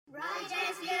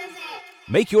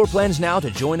Make your plans now to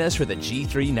join us for the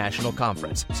G3 National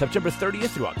Conference, September 30th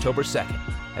through October 2nd,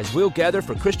 as we'll gather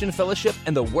for Christian fellowship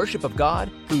and the worship of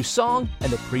God through song and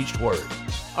the preached word.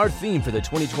 Our theme for the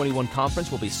 2021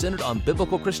 conference will be centered on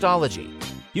biblical Christology.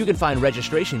 You can find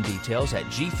registration details at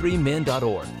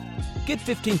g3men.org. Get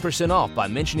 15% off by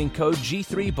mentioning code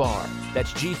G3B.A.R.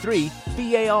 That's G3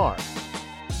 B.A.R.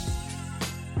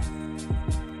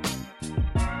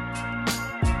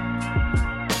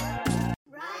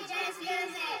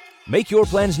 Make your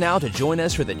plans now to join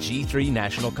us for the G3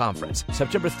 National Conference,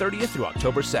 September 30th through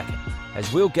October 2nd,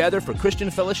 as we'll gather for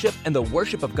Christian fellowship and the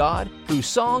worship of God through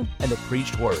song and the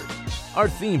preached word. Our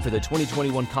theme for the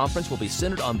 2021 conference will be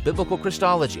centered on biblical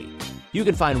Christology. You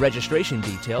can find registration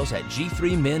details at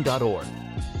g3men.org.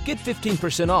 Get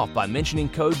 15% off by mentioning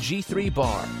code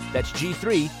G3B.A.R. That's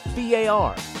G3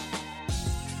 B.A.R.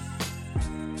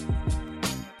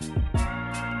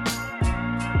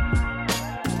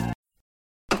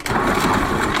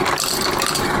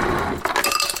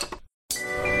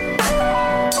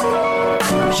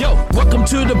 Yo, welcome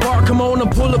to the bar. Come on and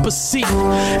pull up a seat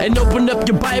and open up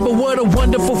your Bible. What a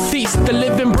wonderful feast. The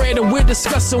living bread, and we're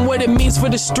discussing what it means for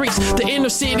the streets, the inner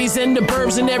cities and the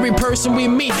burbs, and every person we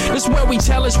meet. This is where we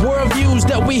challenge worldviews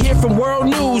that we hear from world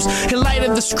news. In light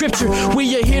of the scripture,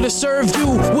 we are here to serve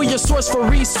you. We're your source for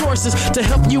resources to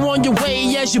help you on your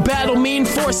way as you battle mean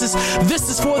forces. This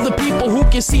is for the people who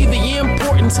can see the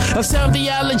importance of sound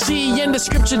theology and the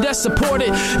scripture that support it.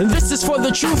 And this is for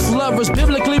the truth lovers,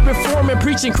 biblically reforming,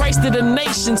 preaching Christ to the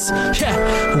nations. Yeah,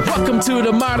 welcome to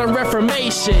the modern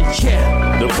Reformation.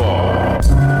 Yeah, the B.A.R.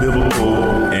 Biblical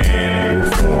and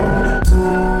Reformed.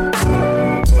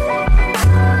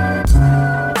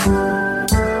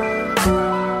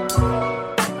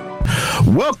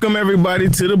 Welcome everybody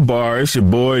to the bar. It's your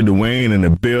boy Dwayne in the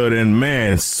building.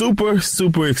 Man, super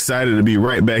excited to be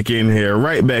right back in here,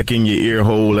 right back in your ear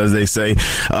hole, as they say.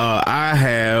 I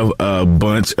have a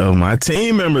bunch of my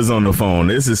team members on the phone.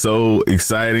 This is so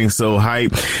exciting, so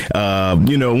hype.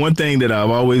 One thing that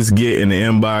I've always get in the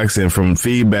inbox and from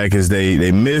feedback is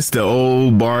they miss the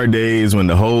old bar days when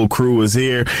the whole crew was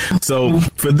here. So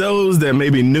for those that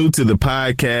may be new to the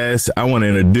podcast, I want to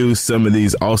introduce some of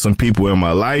these awesome people in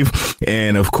my life.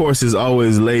 And of course, as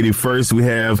always, lady first, we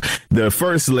have the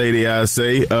first lady, I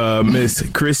say, Miss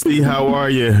Christy. How are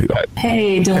you?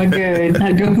 Hey, doing good.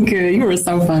 I'm doing good. You were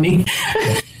so funny.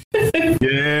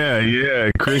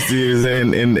 Yeah. Christy is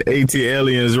in AT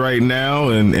Aliens right now,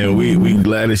 and we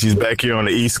glad that she's back here on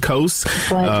the East Coast,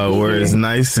 where it's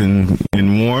nice and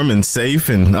warm and safe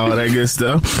and all that good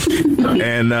stuff.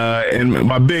 And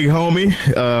my big homie,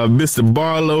 Mr.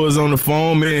 Barlow, is on the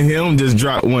phone. Me and him just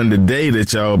dropped one today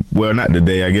that y'all, well, not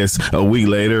today, I guess a week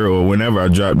later or whenever I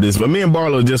dropped this. But me and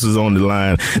Barlow just was on the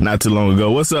line not too long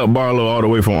ago. What's up, Barlow, all the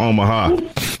way from Omaha?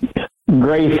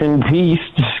 Grace and peace.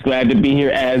 Just glad to be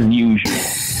here as usual.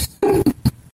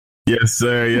 Yes,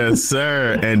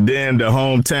 sir. And then the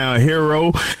hometown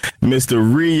hero,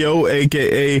 Mr. Rio,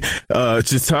 a.k.a.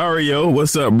 Chitario.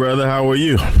 What's up, brother? How are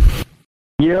you?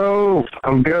 Yo,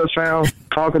 I'm good, fam.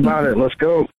 Talk about it. Let's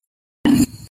go.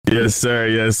 Yes, sir.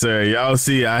 Y'all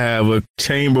see, I have a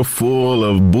chamber full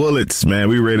of bullets, man.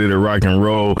 We ready to rock and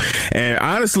roll. And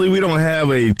honestly, we don't have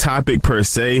a topic per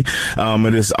se.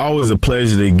 But it's always a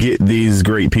pleasure to get these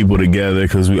great people together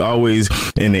because we always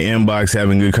in the inbox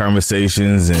having good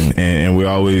conversations and we're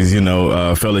always,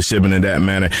 fellowshipping in that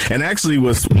manner. And actually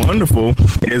what's wonderful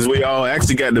is we all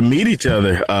actually got to meet each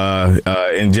other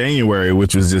in January,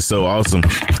 which was just so awesome.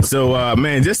 So,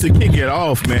 man, just to kick it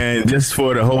off, man, just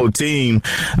for the whole team,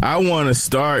 I want to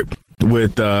start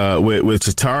with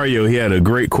Chitario. He had a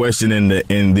great question in the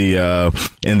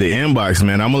inbox,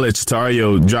 man. I'm gonna let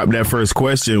Chitario drop that first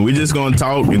question. We're just gonna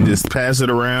talk and just pass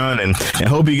it around and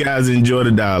hope you guys enjoy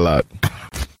the dialogue.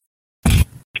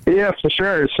 Yeah, for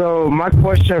sure. So my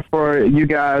question for you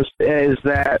guys is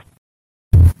that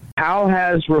how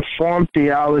has Reformed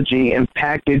theology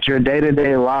impacted your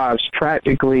day-to-day lives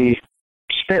practically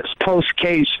since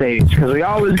post-cage stage? Because we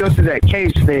always go through that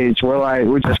cage stage where,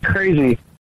 we're just crazy.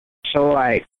 So,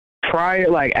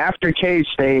 after cage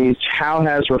stage, how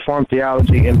has Reformed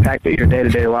theology impacted your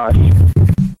day-to-day life?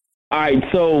 All right,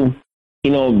 so,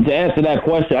 to answer that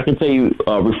question, I can tell you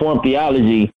Reformed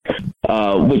theology,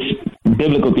 which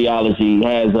biblical theology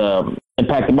has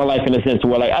impacted my life in a sense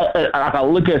where, I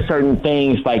look at certain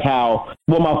things, like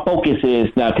what my focus is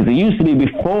now, because it used to be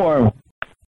before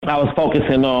I was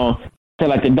focusing on,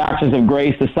 the doctrines of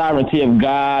grace, the sovereignty of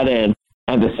God, and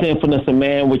the sinfulness of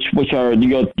man, which are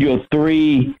your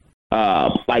three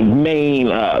main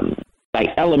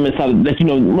elements of that.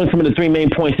 Some of the three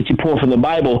main points that you pull from the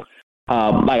Bible.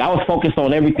 I was focused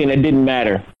on everything that didn't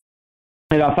matter,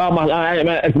 And I found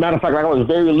as a matter of fact, like I was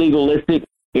very legalistic,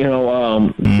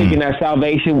 thinking that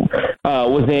salvation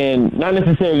was in not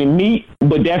necessarily meat,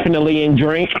 but definitely in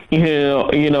drink,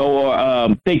 or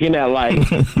thinking that like,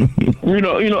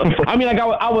 I mean, like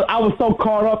I was so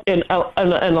caught up in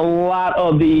a lot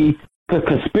of the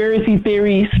conspiracy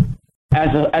theories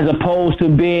as opposed to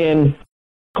being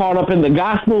caught up in the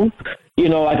gospel.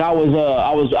 Like I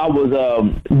was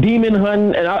demon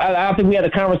hunting, and I think we had a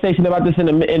conversation about this in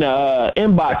a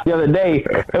inbox the other day.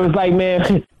 It was like,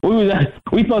 man, we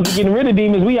supposed to be getting rid of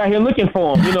demons. We out here looking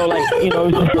for them, right.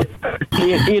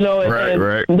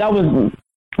 And that was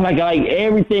like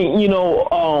everything, and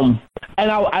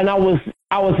I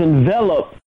was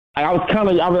enveloped. Like I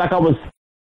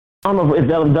don't know if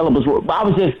enveloped was wrong, but I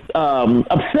was just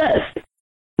obsessed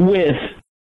with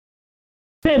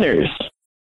sinners.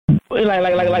 Like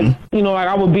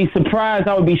I would be surprised,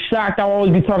 I would be shocked. I would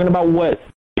always be talking about what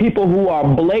people who are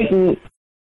blatant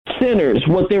sinners,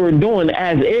 what they were doing,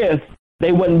 as if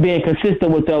they wasn't being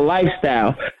consistent with their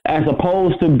lifestyle, as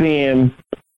opposed to being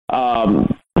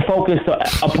focused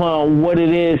upon what it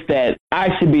is that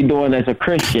I should be doing as a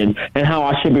Christian and how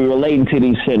I should be relating to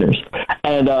these sinners.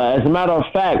 And as a matter of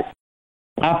fact,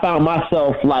 I found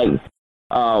myself like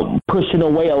pushing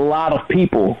away a lot of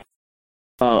people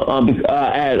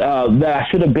that I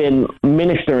should have been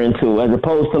ministering to, as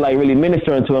opposed to like really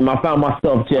ministering to them. I found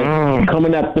myself just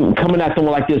coming at them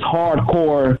with like this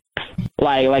hardcore,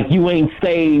 like you ain't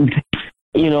saved,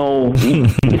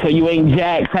 so you ain't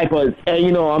jack type of,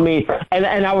 and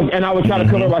I would try to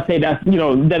cover up. I say that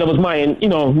that it was mine,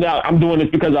 now I'm doing this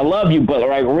because I love you, but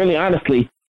like really honestly,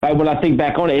 like when I think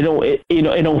back on it,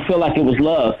 it don't feel like it was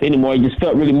love anymore. It just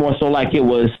felt really more so like it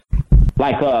was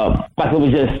like it was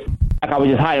just like I was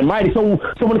just high and mighty. So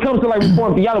when it comes to like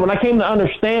Reformed theology, when I came to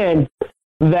understand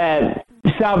that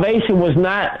salvation was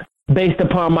not based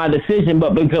upon my decision,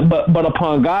 but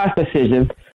upon God's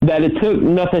decision, that it took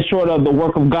nothing short of the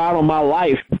work of God on my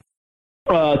life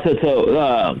to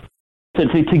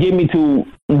get me to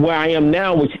where I am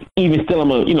now, which even still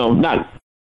I'm not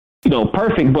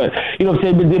perfect, but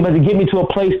but to get me to a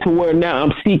place to where now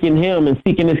I'm seeking Him and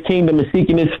seeking His kingdom and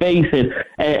seeking His face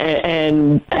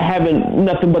and having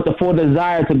nothing but the full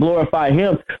desire to glorify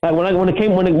Him. Like when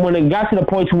it got to the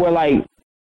point to where like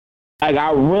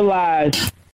I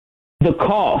realized the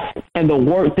cost and the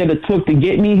work that it took to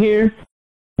get me here,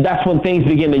 that's when things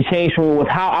began to change for me with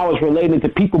how I was relating to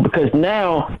people, because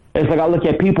now it's like I look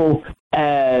at people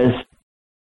as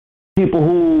people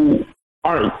who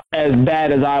aren't as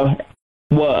bad as I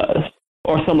was,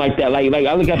 or something like that. Like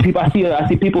I look at people, I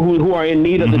see people who are in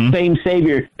need of the same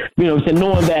Savior. So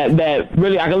knowing that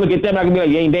really, I can look at them, I can be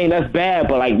like, dang, that's bad.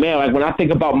 But like, man, like when I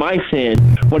think about my sin,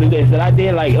 what it is that I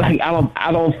did, like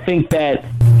I don't think that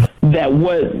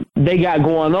what they got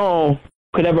going on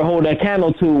could ever hold that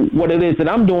candle to what it is that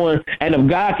I'm doing. And if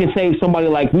God can save somebody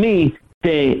like me,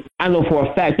 then I know for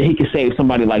a fact that He can save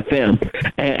somebody like them.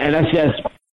 And that's just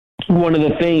one of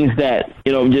the things that,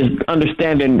 just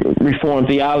understanding Reformed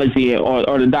theology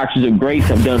or the doctrines of grace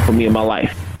have done for me in my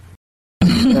life.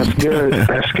 That's good.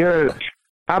 That's good.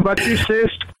 How about you,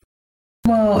 sis?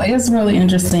 Well, it's really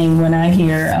interesting when I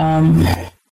hear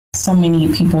so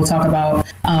many people talk about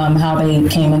how they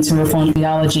came into Reformed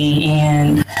theology.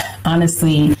 And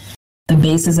honestly, the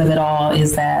basis of it all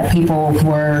is that people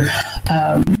were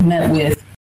met with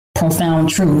profound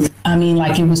truth. I mean,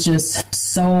 like it was just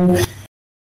so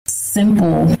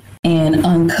simple and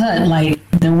uncut. Like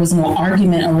there was no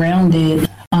argument around it.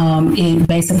 It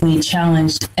basically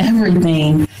challenged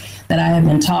everything that I had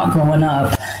been taught growing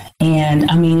up.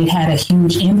 And I mean, it had a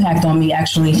huge impact on me,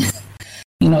 actually.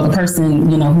 The person,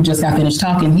 who just got finished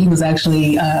talking, he was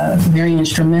actually very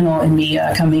instrumental in me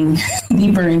coming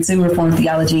deeper into Reformed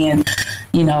theology, and,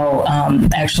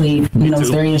 actually, was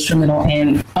very instrumental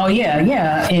in,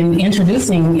 in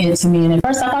introducing it to me. And at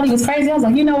first I thought he was crazy. I was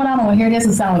like, you know what, I don't want to hear this.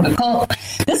 It sounds like a cult.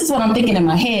 This is what I'm thinking in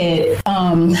my head.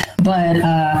 But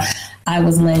I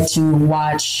was led to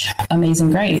watch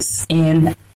Amazing Grace.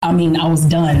 And I mean, I was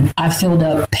done. I filled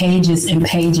up pages and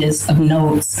pages of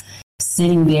notes,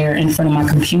 sitting there in front of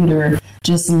my computer,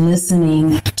 just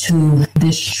listening to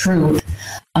this truth.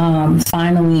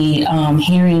 Finally,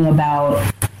 hearing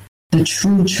about the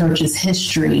true church's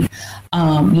history,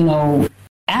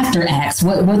 after Acts,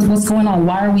 what's going on?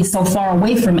 Why are we so far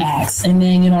away from Acts? And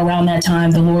then, around that time,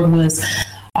 the Lord was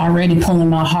already pulling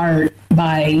my heart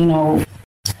by,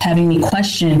 having me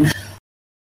question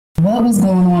what was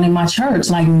going on in my church.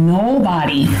 Like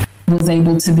nobody was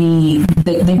able to be,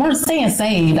 they weren't staying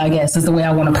saved, I guess is the way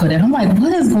I want to put it. I'm like,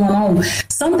 what is going on?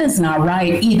 Something's not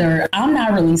right. Either I'm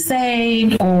not really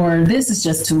saved or this is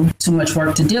just too much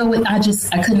work to deal with. I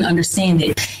couldn't understand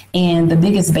it. And the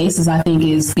biggest basis, I think,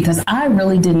 is because I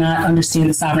really did not understand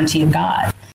the sovereignty of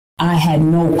God. I had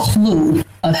no clue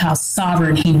of how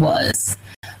sovereign he was.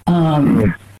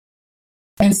 And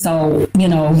so,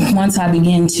 once I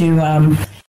began to,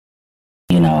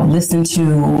 listen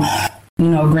to,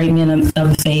 great men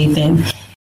of faith and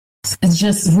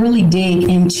just really dig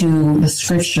into the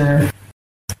scripture,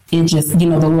 it just, the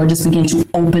Lord just began to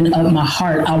open up my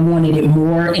heart. I wanted it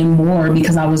more and more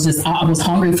because I was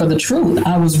hungry for the truth.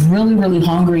 I was really, really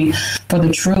hungry for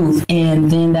the truth.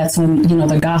 And then that's when,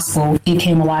 the gospel, it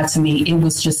came alive to me. It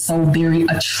was just so very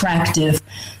attractive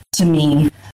to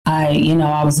me.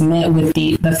 I was met with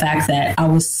the fact that I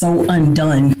was so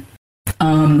undone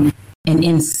and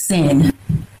in sin,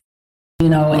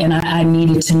 and I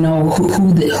needed to know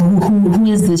who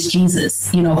is this Jesus?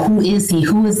 Who is he?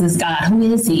 Who is this God? Who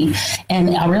is he?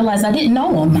 And I realized I didn't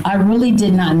know him. I really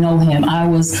did not know him. I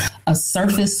was a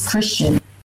surface Christian.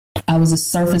 I was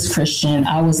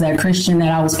that Christian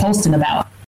that I was posting about.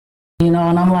 And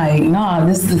I'm like, nah,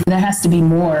 there has to be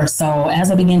more. So as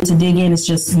I begin to dig in, it's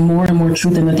just more and more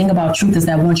truth. And the thing about truth is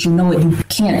that once you know it, you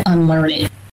can't unlearn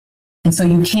it. And so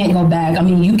you can't go back. I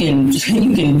mean, you can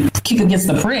kick against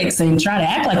the pricks and try to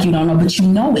act like you don't know, but you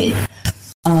know it.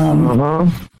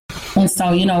 And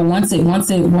so, once it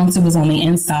was on the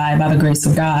inside by the grace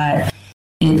of God,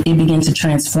 it began to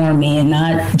transform me, and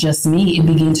not just me. It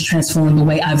began to transform the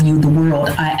way I viewed the world.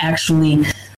 I actually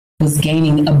was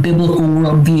gaining a biblical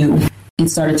worldview. It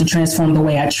started to transform the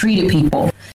way I treated people.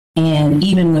 And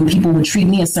even when people would treat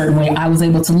me a certain way, I was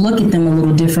able to look at them a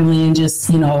little differently and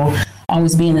just,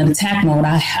 always be in an attack mode.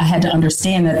 I had to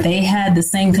understand that they had the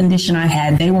same condition I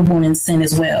had. They were born in sin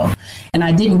as well. And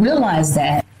I didn't realize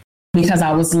that because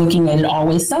I was looking at it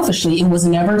always selfishly. It was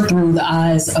never through the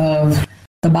eyes of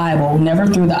the Bible, never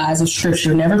through the eyes of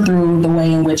scripture, never through the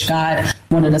way in which God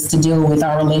wanted us to deal with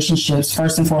our relationships,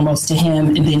 first and foremost to him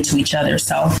and then to each other.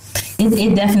 So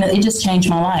it definitely just changed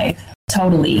my life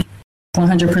totally,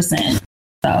 100%.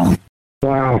 So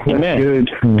wow, that's good.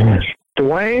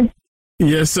 Dwayne?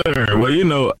 Yes, sir.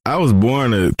 Well, I was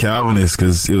born a Calvinist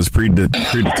because it was predetermined,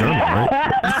 right?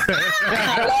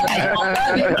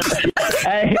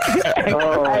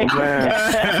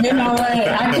 Man. You know what?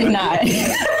 I could not.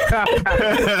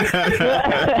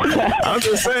 I'm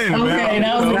just saying, man.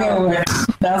 Okay,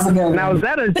 that was a good one. Now, is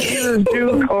that a Jesus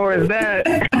juke or is that?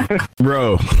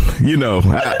 Bro,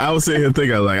 I was sitting here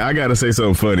thinking, I got to say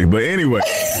something funny. But anyway,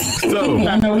 so.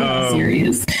 I know you're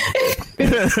serious.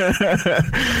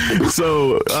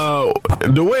 So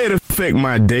the way it affect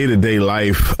my day-to-day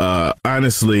life,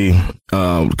 honestly,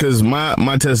 because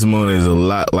my testimony is a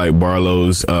lot like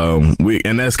Barlow's,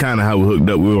 and that's kind of how we hooked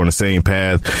up. We were on the same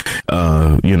path,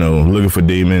 looking for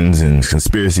demons and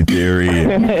conspiracy theory,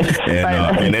 and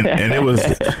it was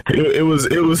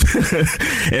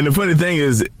and the funny thing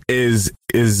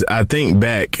is I think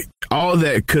back, all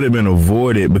that could have been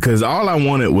avoided because all I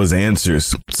wanted was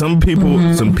answers. Some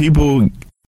people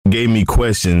gave me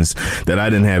questions that I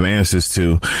didn't have answers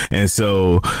to. And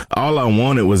so all I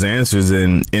wanted was answers.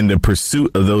 And in the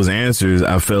pursuit of those answers,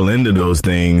 I fell into those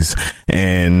things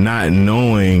and not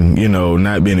knowing,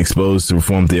 not being exposed to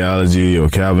Reformed theology or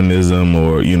Calvinism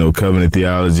or, covenant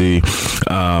theology,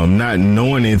 not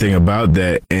knowing anything about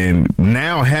that. And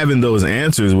now having those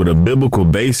answers with a biblical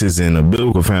basis and a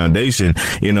biblical foundation,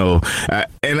 I know,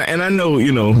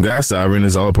 God's sovereign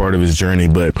is all a part of his journey,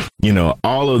 but,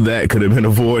 all of that could have been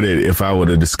avoided if I would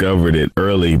have discovered it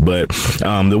early. But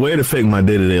the way it affects my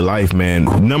day-to-day life, man,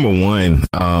 number one,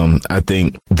 I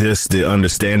think the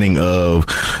understanding of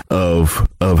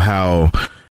how,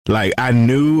 I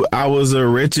knew I was a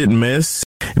wretched mess,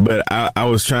 but I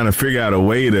was trying to figure out a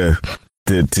way to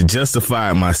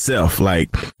justify it myself. I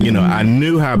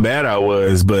knew how bad I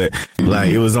was, but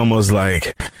it was almost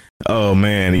like, oh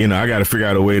man, I got to figure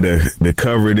out a way to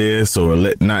cover this or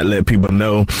not let people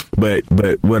know. But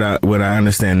what I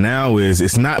understand now is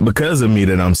it's not because of me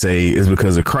that I'm saved, it's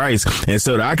because of Christ. And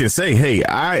so that I can say, hey,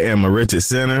 I am a wretched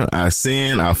sinner. I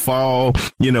sin, I fall.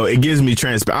 It gives me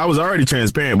I was already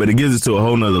transparent, but it gives it to a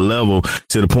whole nother level,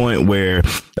 to the point where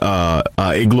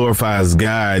it glorifies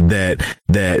God that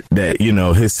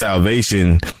his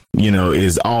salvation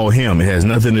is all him. It has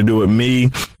nothing to do with me,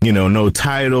 no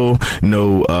title,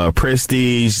 no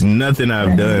prestige, nothing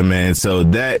I've done, man. So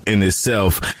that in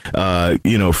itself,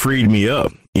 freed me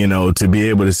up. you know, to be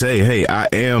able to say, hey, I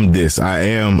am this, I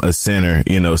am a sinner,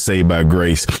 you know, saved by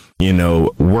grace, you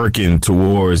know, working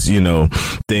towards, you know,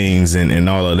 things and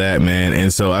all of that, man.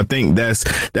 And so I think that's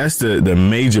the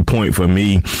major point for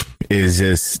me, is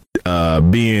just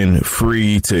being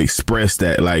free to express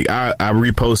that. Like I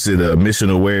reposted a Mission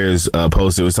Aware's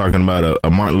post. It was talking about a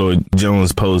Martin Lloyd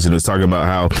Jones post, and it was talking about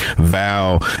how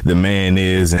vile the man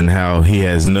is and how he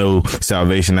has no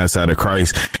salvation outside of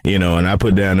Christ, you know, and I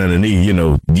put down underneath, you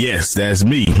know, yes, that's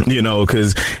me, you know,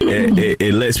 because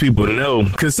it lets people know,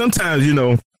 because sometimes, you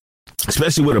know,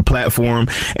 especially with a platform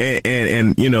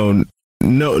and you know,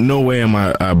 no way am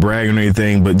I bragging or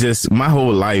anything, but just my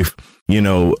whole life, you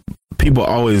know, people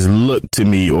always look to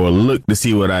me or look to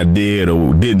see what I did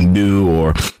or didn't do,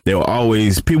 or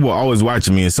people were always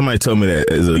watching me. And somebody told me that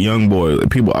as a young boy,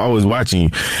 people are always watching you.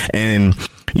 And,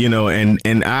 you know, and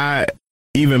I,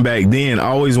 even back then, I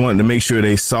always wanted to make sure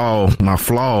they saw my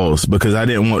flaws, because I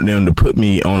didn't want them to put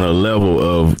me on a level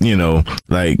of, you know,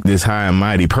 like this high and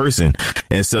mighty person.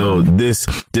 And so this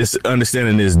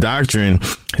understanding this doctrine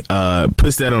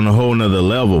puts that on a whole nother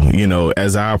level, you know,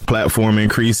 as our platform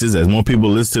increases, as more people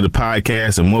listen to the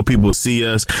podcast and more people see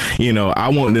us, you know, I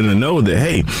want them to know that,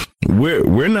 hey,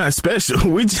 we're not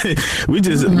special. We just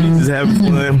having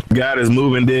fun. God is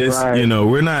moving this, right. You know,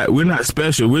 we're not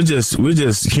special. We're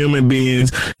just human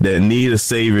beings that need a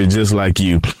savior just like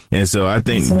you. And so I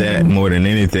think that more than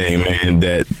anything, man,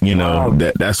 that, you know,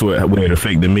 that's what it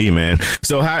affected me, man.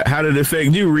 So how did it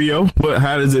affect you, Rio?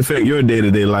 How does it affect your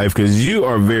day-to-day life? Because you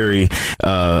are very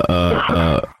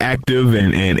active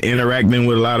and interacting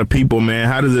with a lot of people, man.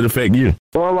 How does it affect you?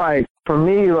 Well, like for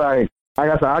me, like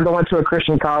I said, I went to a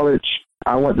Christian college.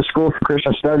 I went to school for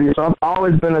Christian studies. So I've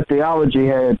always been a theology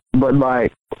head. But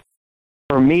like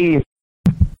for me,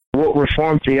 what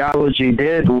Reformed theology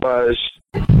did was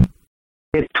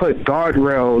it put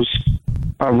guardrails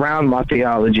around my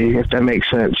theology, if that makes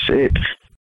sense.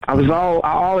 I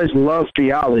always loved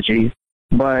theology,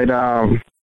 but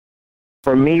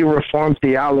for me, Reformed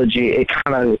theology, it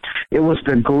was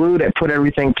the glue that put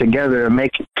everything together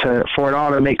for it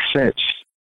all to make sense.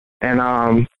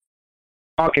 And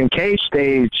talking case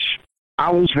stage,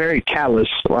 I was very callous.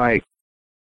 Like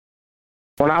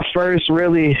when I first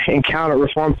really encountered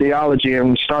Reformed theology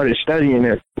and started studying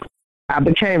it, I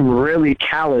became really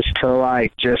callous to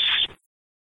like just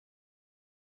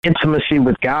intimacy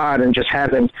with God and just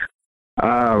having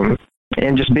and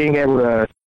just being able to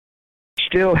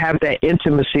still have that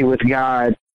intimacy with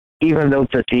God, even though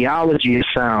the theology is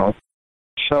sound.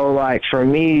 So, like, for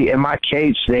me, in my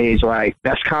cage stage, like,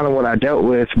 that's kind of what I dealt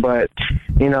with. But,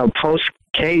 you know,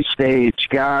 post-cage stage,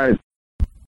 God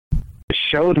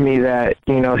showed me that,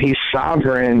 you know, he's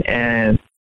sovereign and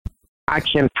I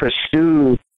can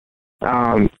pursue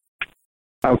a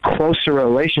closer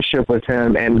relationship with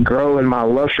him and grow in my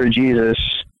love for Jesus,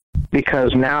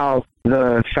 because now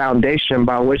the foundation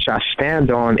by which I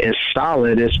stand on is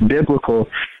solid, it's biblical.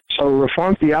 So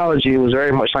Reformed theology was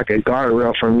very much like a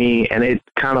guardrail for me, and it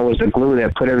kind of was the glue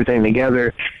that put everything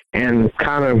together. And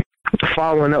kind of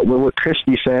following up with what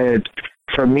Christy said,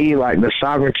 for me, like the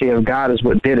sovereignty of God is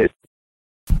what did it.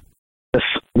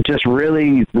 Just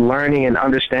really learning and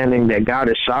understanding that God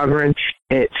is sovereign,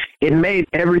 it made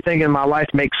everything in my life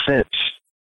make sense.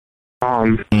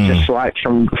 Just like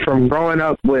from growing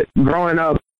up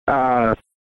without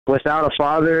a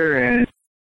father, and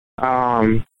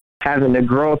having to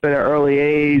grow up at an early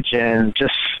age, and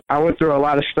just I went through a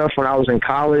lot of stuff when I was in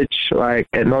college, like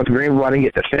at North Greenville. I didn't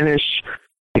get to finish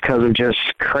because of just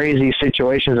crazy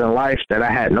situations in life that I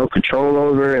had no control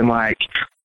over, and like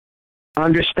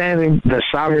understanding the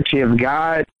sovereignty of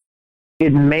God,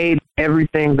 it made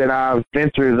everything that I've been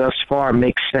through thus far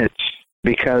make sense,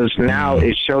 because now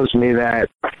it shows me that,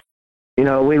 you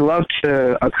know, we love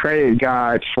to accredit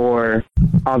God for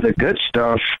all the good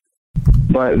stuff,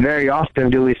 but very often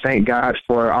do we thank God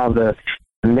for all the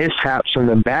mishaps and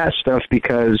the bad stuff,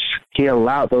 because he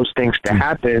allowed those things to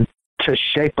happen to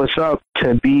shape us up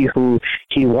to be who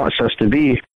he wants us to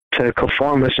be, to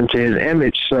conform us into his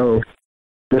image. So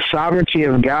the sovereignty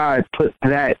of God put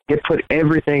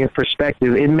everything in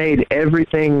perspective. It made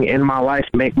everything in my life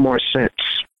make more sense.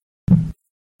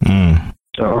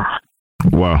 So,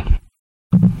 wow.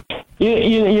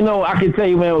 You know, I can tell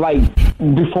you, man, like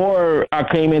before I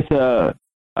came into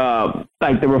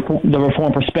like the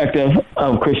reform perspective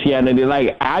of Christianity,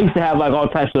 like I used to have like all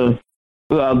types of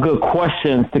good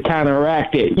questions to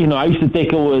counteract it. You know, I used to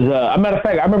think it was a matter of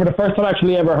fact, I remember the first time I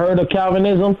actually ever heard of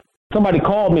Calvinism, somebody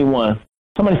called me one.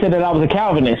 Somebody said that I was a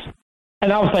Calvinist.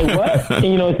 And I was like, what?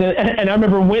 And, and I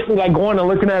remember going and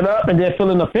looking that up and just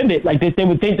feeling offended. Like they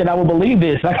would think that I would believe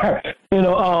this. Like,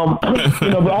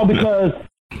 but all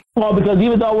because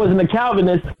even though I wasn't a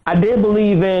Calvinist, I did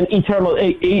believe in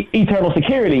eternal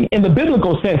security in the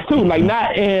biblical sense too. Like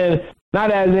not as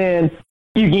in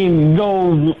you can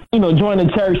go, join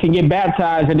the church and get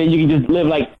baptized and then you can just live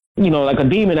like a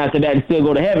demon after that and still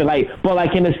go to heaven.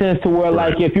 But in the sense to where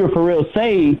like if you're for real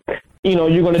saved,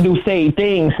 you're going to do saved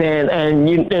things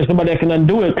and there's somebody that can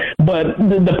undo it. But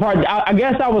the part, I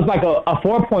guess I was like a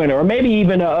 4-pointer or maybe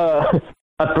even a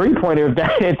 3-pointer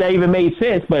if that even made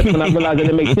sense. But when I realized that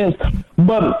it makes sense.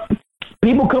 But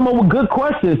people come up with good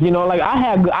questions, like I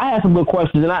had some good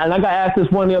questions and I got asked this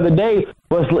one the other day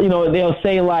was, they'll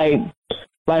say like,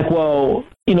 well,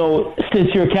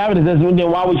 since you're a Calvinist, then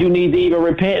why would you need to even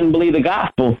repent and believe the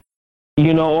gospel?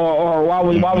 Or why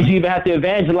would you even have to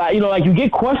evangelize? Like you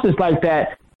get questions like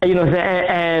that,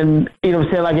 and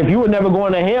like if you were never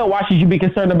going to hell, why should you be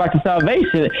concerned about your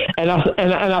salvation? And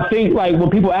I think like when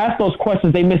people ask those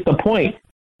questions, they miss the point.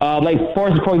 For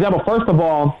example, first of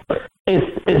all,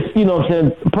 it's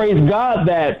to praise God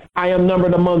that I am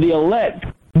numbered among the elect.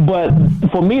 But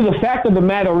for me, the fact of the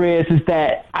matter is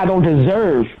that I don't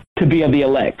deserve to be of the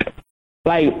elect.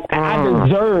 Like I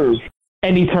deserve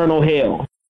an eternal hell.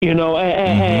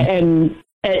 And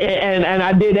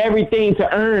I did everything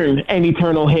to earn an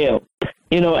eternal hell,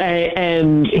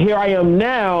 and here I am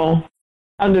now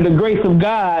under the grace of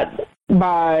God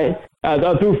by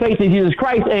through faith in Jesus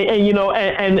Christ,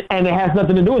 and it has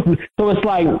nothing to do with me. So it's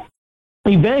like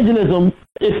evangelism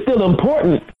is still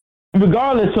important,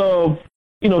 regardless of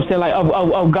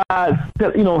of God's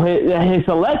his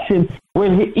election,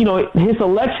 where his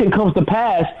election comes to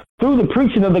pass through the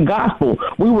preaching of the gospel.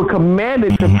 We were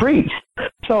commanded to preach.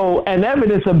 So an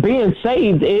evidence of being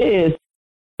saved is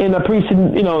in the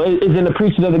preaching, is in the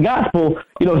preaching of the gospel,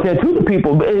 said to the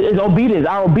people. It's obedience,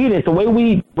 our obedience, the way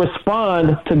we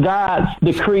respond to God's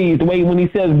decrees, the way when he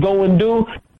says go and do,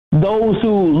 those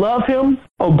who love him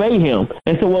obey him.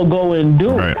 And so we'll go and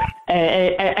do. Right.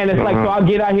 And it's like, so I'll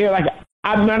get out here like,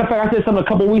 matter of fact, I said something a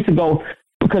couple of weeks ago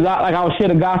because I was share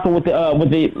the gospel with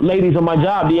the ladies on my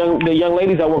job, the young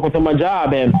ladies I work with on my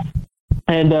job, and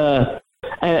a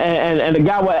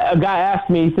guy asked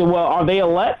me, he said, "Well, are they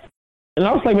elect?" And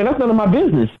I was like, "Man, that's none of my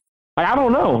business. Like, I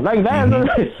don't know. Like that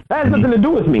has nothing to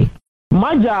do with me.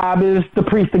 My job is to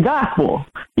preach the gospel.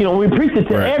 We preach it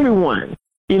to everyone.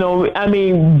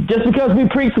 Just because we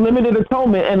preach limited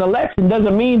atonement and election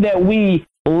doesn't mean that we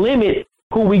limit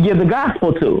who we give the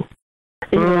gospel to."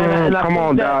 Come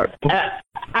on, Doc.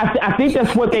 I think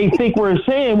that's what they think we're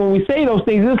saying when we say those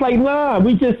things. It's like, nah,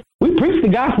 we preach the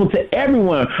gospel to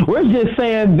everyone. We're just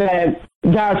saying that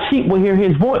God's sheep will hear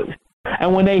his voice.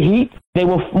 And when they hear,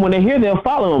 they'll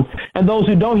follow him. And those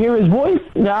who don't hear his voice,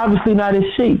 they're obviously not his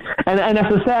sheep. And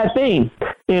that's a sad thing,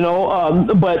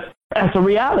 but that's a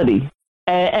reality.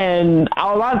 And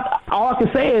all I can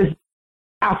say is,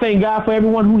 I thank God for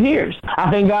everyone who hears.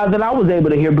 I thank God that I was able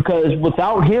to hear, because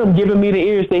without him giving me the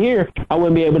ears to hear, I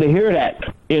wouldn't be able to hear that,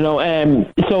 and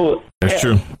so that's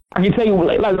true. I can tell you,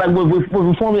 like with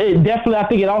reform, it definitely, I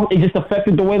think it just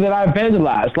affected the way that I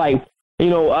evangelize. Like,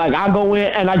 like I go in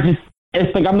and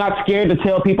it's like I'm not scared to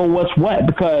tell people what's what,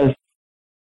 because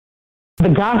the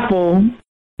gospel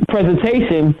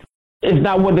presentation is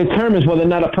not what determines whether or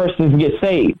not a person gets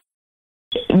saved.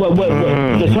 What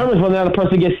determines whether or not a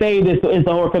person gets saved is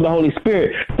the work of the Holy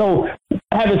Spirit. So,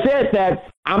 having said that,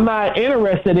 I'm not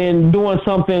interested in doing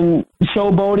something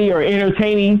showboaty or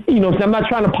entertaining. I'm not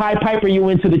trying to Pied Piper you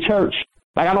into the church.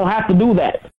 Like, I don't have to do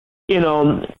that.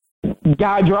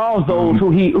 God draws those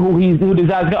who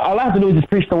desires God. All I have to do is just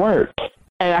preach the word.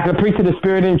 And I can preach to the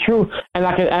Spirit and truth, and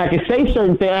I can say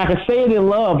certain things. I can say it in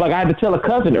love. Like I had to tell a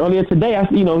cousin earlier today.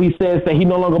 He says that he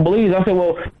no longer believes. I said,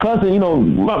 "Well, cousin,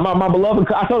 my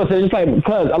beloved." I told her, just like,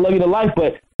 "Cuz, I love you to life,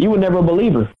 but you were never a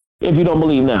believer if you don't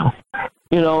believe now."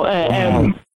 Lolo. Yeah.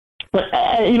 But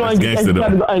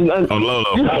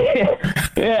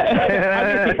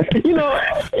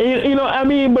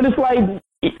it's like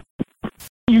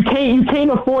you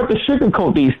can't afford to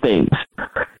sugarcoat these things.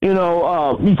 You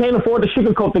can't afford to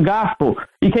sugarcoat the gospel.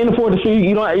 You can't afford to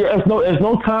there's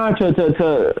no time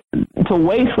to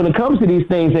waste when it comes to these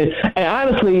things. And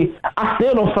honestly, I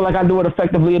still don't feel like I do it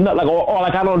effectively enough. Like, or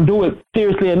like I don't do it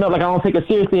seriously enough. Like I don't take it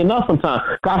seriously enough sometimes.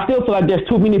 I still feel like there's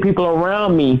too many people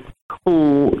around me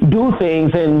who do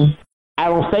things and I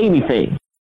don't say anything.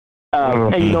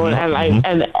 And you know, and like,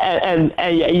 and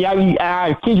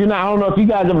I kid you not, I don't know if you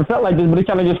guys ever felt like this, but it's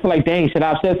kind of just feel like, dang, should I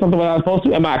have said something when I was supposed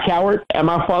to? Am I a coward? Am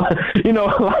I falling? You know,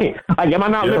 like am I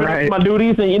not living up to my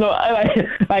duties? And you know,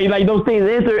 like those things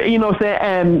enter. You know, what I'm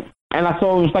saying, and I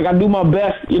so it's like I do my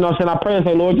best. You know, what I'm saying, I pray and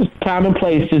say, Lord, just time and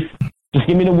place, just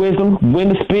give me the wisdom,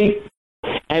 when to speak.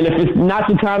 And if it's not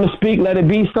the time to speak, let it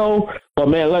be so. But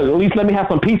man, at least let me have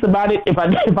some peace about it if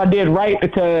I did right,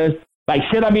 because like,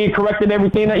 should I be correcting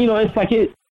everything? You know, it's like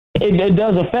it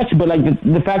does affect you. But like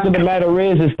the fact of the matter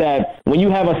is that when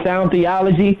you have a sound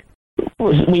theology,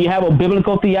 when you have a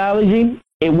biblical theology,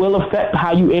 it will affect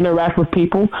how you interact with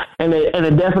people, and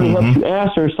it definitely helps you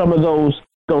answer some of those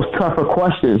tougher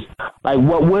questions. Like,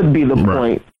 what would be the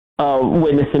point of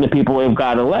witnessing to people if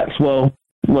God elects? Well,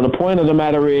 the point of the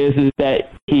matter is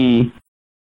that He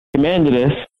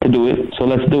commanded us to do it, so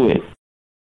let's do it.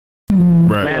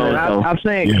 Right. Man, and I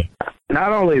think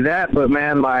not only that, but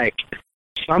man, like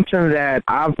something that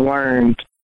I've learned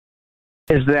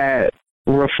is that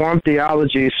Reformed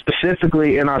theology,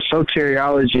 specifically in our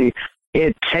soteriology,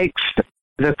 it takes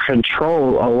the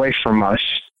control away from us.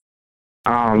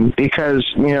 Because,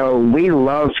 you know, we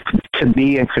love to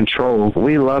be in control.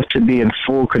 We love to be in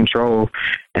full control.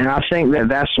 And I think that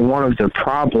that's one of the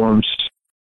problems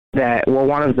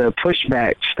one of the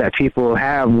pushbacks that people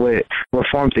have with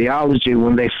Reformed theology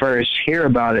when they first hear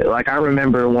about it. Like, I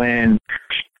remember when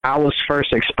I was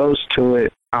first exposed to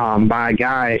it by a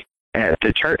guy at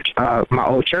the church, my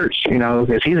old church, you know,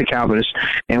 because he's a Calvinist.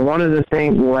 And one of the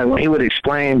things, when he would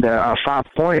explain the 5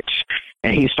 points,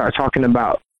 and he started talking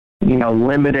about, you know,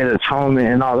 limited atonement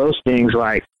and all those things,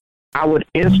 like, I would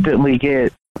instantly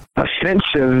get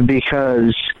offensive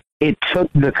because it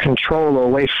took the control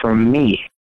away from me.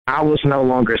 I was no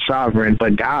longer sovereign,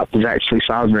 but God was actually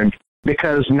sovereign,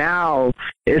 because now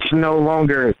it's no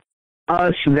longer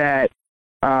us that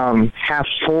have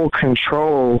full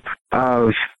control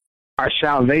of our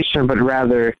salvation, but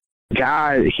rather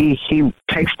God, he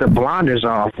takes the blinders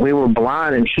off. We were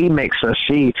blind and He makes us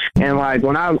see. And like,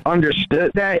 when I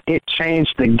understood that, it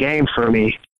changed the game for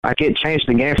me. Like, it changed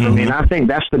the game for me. And I think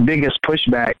that's the biggest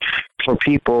pushback for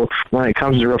people when it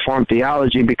comes to Reformed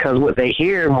theology, because what they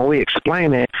hear when we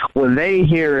explain it, what they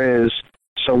hear is,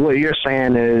 so what you're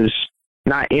saying is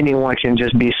not anyone can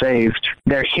just be saved.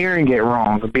 They're hearing it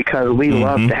wrong, because we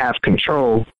love to have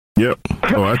control. Yep.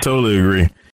 Oh, I totally agree.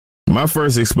 My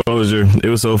first exposure, it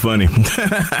was so funny.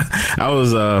 I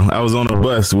was on a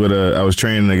bus I was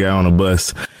training a guy on a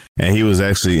bus, and he was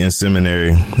actually in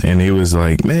seminary, and he was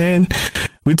like, man,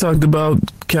 we talked about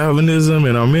Calvinism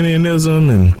and Arminianism,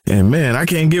 and man, I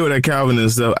can't get with that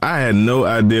Calvinist stuff. I had no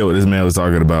idea what this man was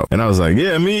talking about. And I was like,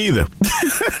 yeah, me either.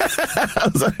 I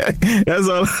was like, that's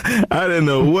all. I didn't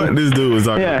know what this dude was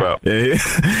talking about.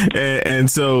 And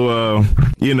so,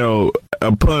 you know,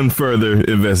 upon further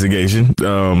investigation,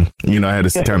 you know, I had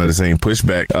this kind of the same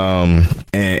pushback.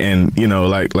 And you know,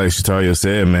 like Shatario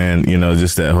said, man, you know,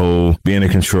 just that whole being in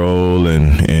control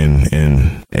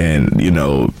and you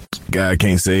know, God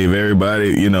can't save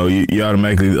everybody. You know, you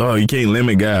automatically, you can't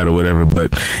limit God or whatever.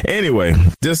 But anyway,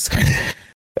 just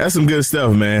that's some good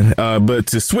stuff, man. But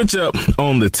to switch up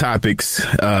on the topics,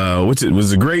 which it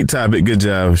was a great topic. Good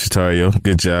job, Shatario.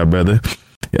 Good job, brother.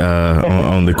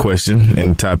 On the question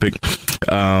and topic.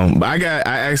 I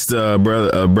asked a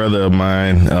brother of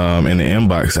mine in the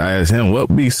inbox. I asked him what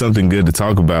would be something good to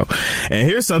talk about, and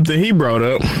here's something he brought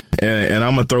up, and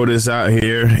I'm gonna throw this out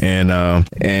here, and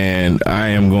I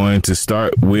am going to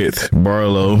start with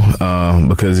Barlow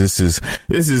because this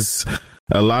is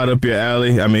a lot up your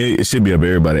alley. I mean, it should be up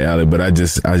everybody's alley, but I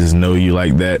just know you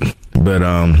like that. But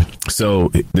so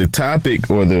the topic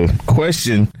or the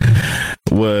question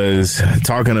was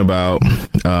talking about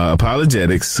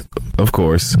apologetics, of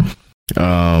course.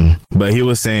 But he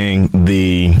was saying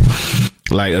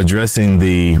addressing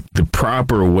the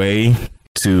proper way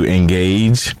to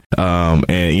engage.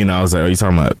 And you know, I was like, are you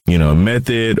talking about, you know,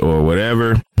 method or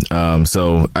whatever?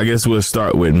 So I guess we'll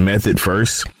start with method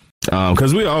first.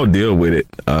 Because we all deal with it.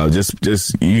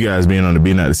 Just you guys being on the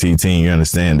B Not the C team, you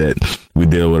understand that we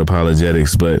deal with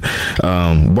apologetics. But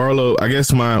Barlow, I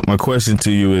guess my question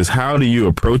to you is, how do you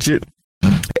approach it?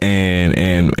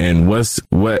 And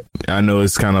what I know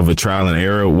it's kind of a trial and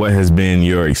error. What has been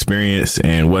your experience,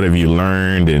 and what have you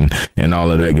learned, and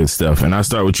all of that good stuff? And I'll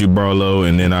start with you, Barlow,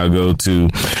 and then I'll go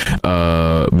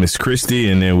to Miss Christie,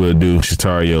 and then we'll do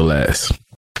Shatario last.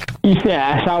 You said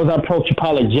how I approach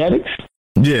apologetics?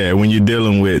 Yeah, when you're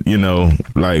dealing with, you know,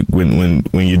 like when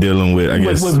you're dealing with, I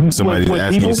guess somebody's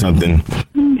asking people? You something.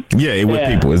 Yeah, with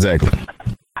people, exactly.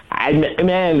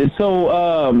 Man, it's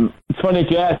so it's funny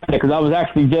that you asked that, because I was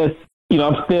actually just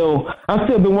I'm still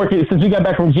been working since we got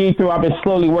back from G3. I've been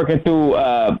slowly working through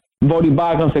Bodhi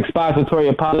Bhagavam's expository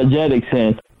apologetics,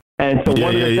 and so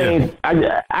one of the things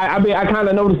I kind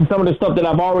of noticed some of the stuff that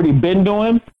I've already been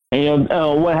doing, and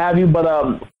what have you.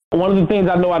 But one of the things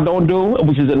I know I don't do,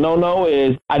 which is a no-no,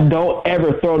 is I don't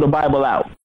ever throw the Bible out.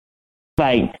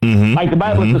 Like the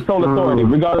Bible is the sole authority,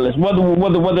 regardless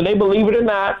whether they believe it or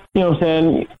not. You know what I'm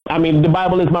saying? I mean, the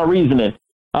Bible is my reasoning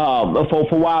for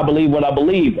why I believe what I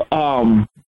believe.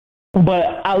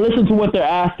 But I listen to what they're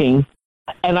asking,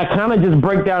 and I kind of just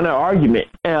break down their argument.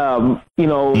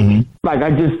 Like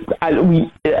I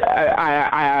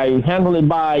handle it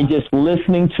by just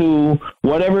listening to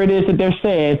whatever it is that they're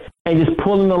saying and just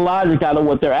pulling the logic out of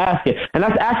what they're asking. And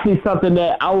that's actually something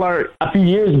that I learned a few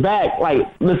years back, like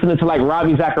listening to like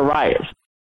Ravi Zacharias.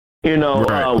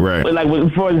 Right. Like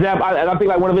for example, I think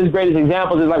like one of his greatest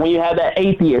examples is like when you have that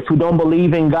atheist who don't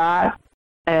believe in God,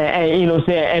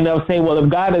 and they'll say, well, if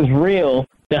God is real,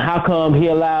 then how come he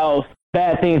allows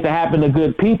bad things to happen to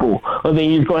good people? Well, then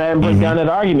you just go ahead and break down that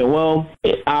argument. Well,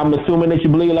 I'm assuming that you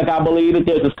believe like I believe that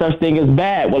there's a such thing as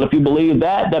bad. Well, if you believe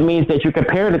that means that you're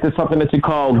comparing it to something that you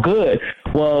call good.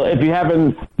 Well, if you're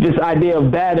having this idea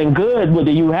of bad and good, well,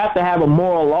 then you have to have a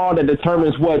moral law that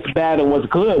determines what's bad and what's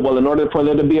good. Well, in order for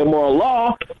there to be a moral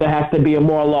law, there has to be a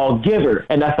moral lawgiver,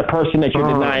 and that's the person that you're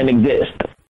denying exists.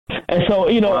 And so,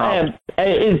 and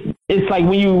it's like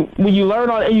when you learn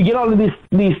and you get all of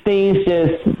these things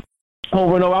just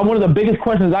over and over. One of the biggest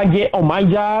questions I get on my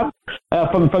job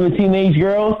from the teenage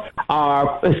girls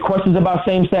is questions about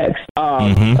same sex.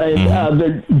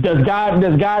 Does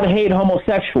God hate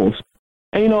homosexuals?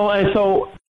 And and so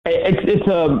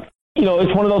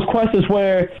it's one of those questions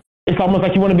where it's almost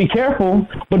like you want to be careful,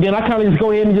 but then I kind of just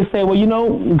go ahead and just say, well,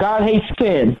 God hates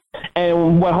sin,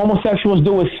 and what homosexuals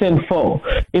do is sinful.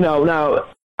 Now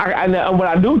what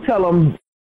I do tell them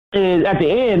is at the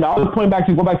end, I always go back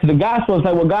to the gospel and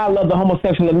say, well, God loved the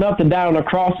homosexual enough to die on the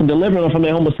cross and deliver them from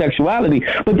their homosexuality.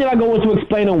 But then I go into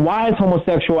explaining why is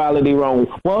homosexuality wrong?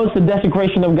 Well, it's the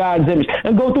desecration of God's image,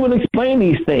 and go through and explain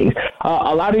these things.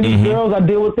 A lot of these girls, I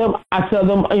deal with them. I tell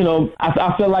them,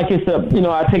 I feel like it's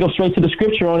I take them straight to the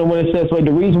scripture on it when it says, well,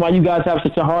 the reason why you guys have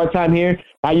such a hard time here,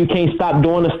 why you can't stop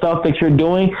doing the stuff that you're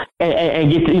doing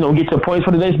and get your points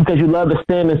for the day is because you love the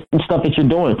sin and stuff that you're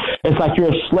doing. It's like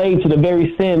you're a slave to the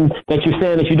very sin that you're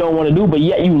saying that you don't want to do, but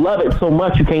yet you love it so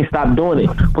much you can't stop doing it,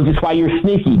 which is why you're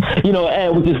sneaky,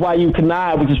 and which is why you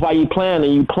connive, which is why you plan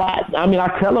and you plot. I mean, I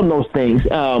tell them those things.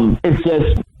 It's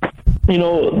just,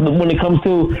 when it comes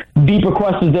to deeper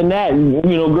questions than that,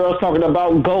 girls talking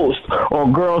about ghosts or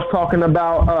girls talking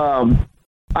about,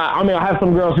 I have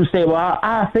some girls who say, well,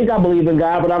 I think I believe in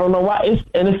God, but I don't know why. It's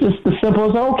just as simple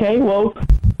as, okay, well,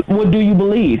 what do you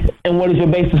believe? And what is your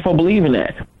basis for believing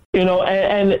that? And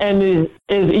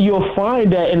you'll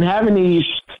find that in having these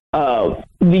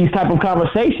type of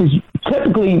conversations,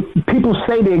 typically people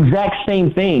say the exact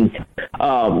same thing.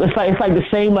 It's like the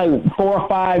same 4 or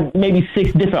 5, maybe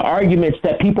 6 different arguments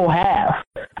that people have.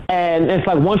 And it's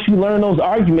like once you learn those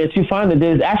arguments, you find that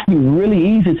it's actually really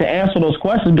easy to answer those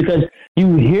questions because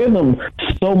you hear them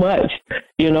so much,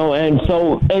 and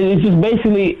so it's just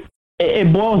basically,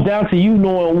 it boils down to you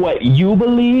knowing what you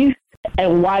believe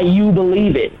and why you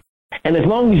believe it. And as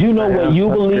long as you know what you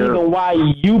believe and why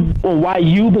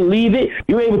you believe it,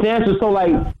 you're able to answer. So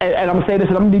and I'm gonna say this,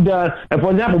 and I'm gonna be done. And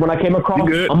for example, when I came across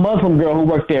a Muslim girl who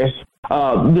worked there, there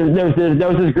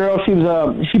was this girl. She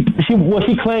was she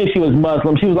claimed she was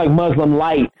Muslim. She was like Muslim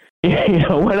light.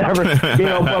 Whatever, but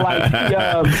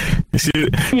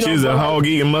she's a hog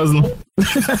eating Muslim.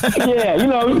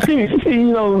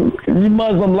 You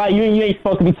Muslim like you ain't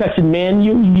supposed to be touching men.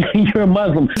 You're a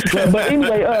Muslim. But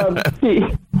anyway, she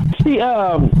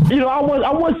I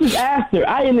once just asked her.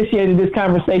 I initiated this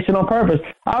conversation on purpose.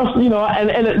 I was,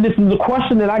 and this is the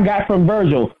question that I got from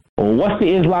Virgil. Well, what's the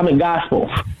Islamic gospel?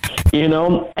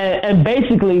 And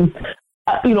basically,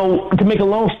 to make a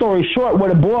long story short,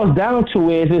 what it boils down to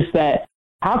is that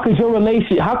how could your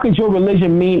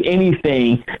religion mean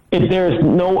anything if there's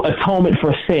no atonement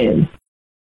for sin?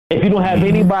 If you don't have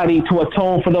anybody to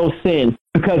atone for those sins,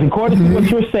 because according to what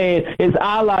you're saying, is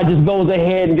Allah just goes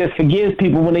ahead and just forgives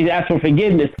people when they ask for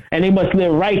forgiveness, and they must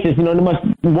live righteous. They must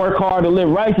work hard to live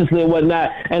righteously and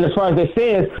whatnot. And as far as it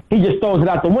says, he just throws it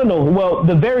out the window. Well,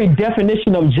 the very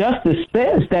definition of justice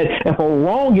says that if a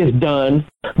wrong is done,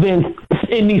 then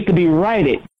it needs to be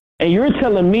righted. And you're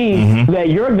telling me that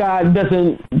your God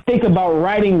doesn't think about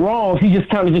righting wrongs. He just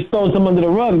kind of just throws them under the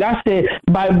rug. That's it.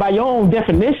 By your own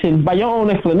definition, by your own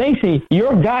explanation,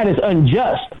 your God is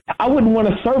unjust. I wouldn't want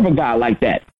to serve a God like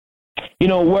that.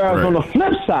 Whereas on the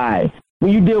flip side,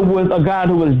 when you deal with a God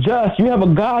who is just, you have a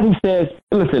God who says,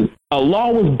 listen, a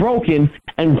law was broken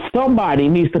and somebody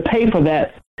needs to pay for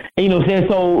that. And, you know what I'm saying?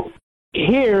 So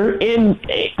here,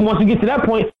 once you get to that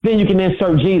point, then you can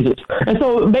insert Jesus. And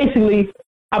so basically,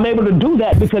 I'm able to do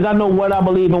that because I know what I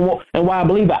believe and why I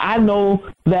believe it. I know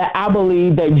that I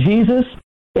believe that Jesus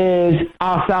is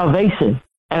our salvation.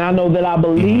 And I know that I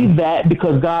believe that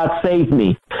because God saved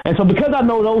me. And so because I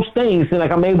know those things, and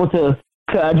like I'm able to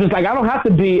just like I don't have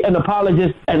to be an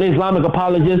apologist, an Islamic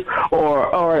apologist,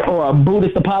 or a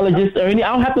Buddhist apologist, or any.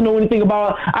 I don't have to know anything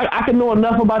about. I can know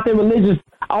enough about their religions.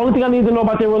 The only thing I need to know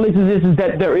about their religions is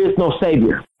that there is no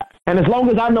savior. And as long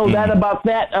as I know that about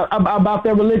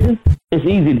their religion, it's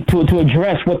easy to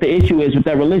address what the issue is with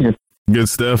that religion. Good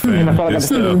stuff, man. That's all I got to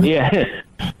say. Yeah.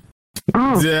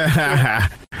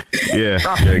 Yeah,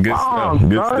 good stuff.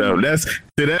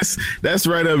 That's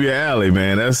right up your alley,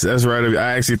 man. That's right up.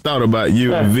 I actually thought about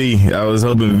you and V. I was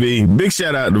hoping V. Big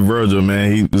shout out to Virgil,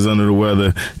 man. He was under the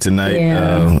weather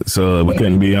tonight, so we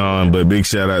couldn't be on. But big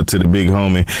shout out to the big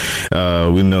homie.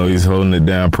 We know he's holding it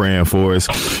down, praying for us.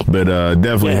 But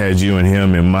definitely had you and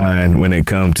him in mind when it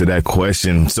comes to that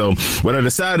question. So what I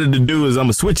decided to do is I'm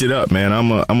gonna switch it up, man. I'm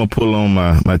gonna pull on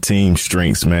my team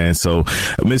strengths, man. So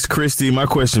Miss Christy, my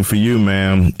question for you,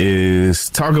 ma'am, is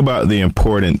talk about the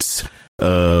importance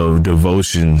of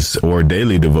devotions or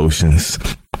daily devotions.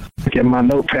 Get my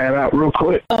notepad out real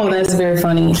quick. Oh, that's very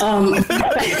funny.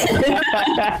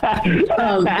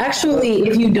 Actually,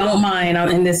 if you don't mind,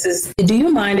 do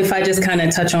you mind if I just kind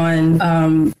of touch on,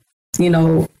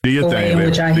 the way in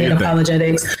which I hate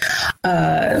apologetics?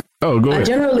 Go ahead. I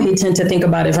generally tend to think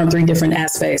about it from three different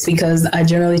aspects because I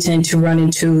generally tend to run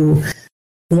into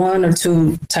one or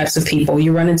two types of people.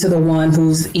 You run into the one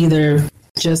who's either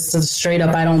just straight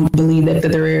up, I don't believe that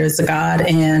there is a God,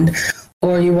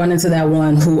 or you run into that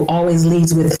one who always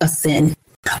leads with a sin,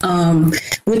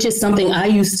 which is something I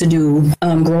used to do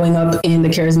growing up in the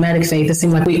charismatic faith. It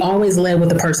seemed like we always led with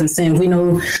the person's sin. We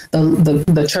know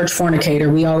the church fornicator,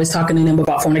 we always talking to them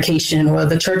about fornication, or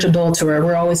the church adulterer,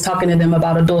 we're always talking to them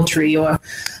about adultery, or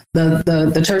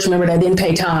the church member that didn't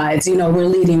pay tithes, we're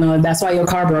leading that's why your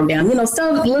car broke down,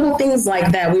 stuff, little things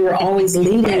like that. We were always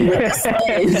leading with the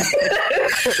sin.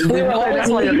 We were always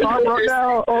leading with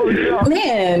the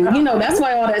man, that's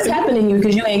why all that's happening to you,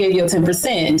 because you ain't get your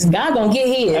 10%. God gonna get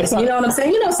his, you know what I'm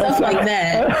saying? Stuff like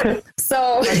that.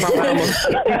 So,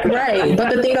 right.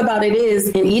 But the thing about it is,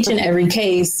 in each and every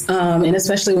case, and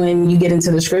especially when you get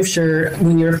into the scripture,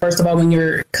 when you're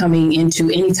coming into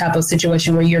any type of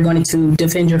situation where you're going to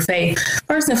defend your faith,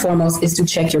 first and foremost is to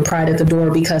check your pride at the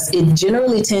door, because it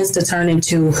generally tends to turn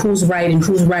into who's right and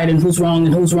who's right and who's wrong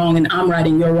and I'm right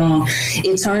and you're wrong.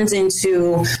 It turns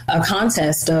into a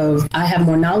contest of I have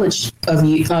more knowledge of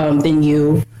you than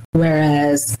you,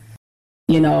 whereas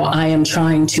I am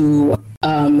trying to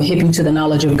hip you to the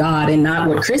knowledge of God and not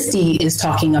what Christy is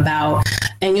talking about.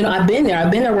 And, I've been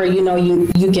there where,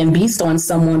 you can beast on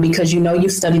someone because,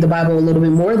 you've studied the Bible a little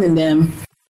bit more than them.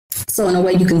 So in a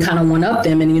way you can kind of one up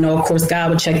them. And, of course, God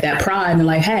would check that pride and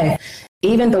like, hey,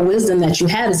 even the wisdom that you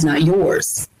have is not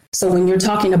yours. So when you're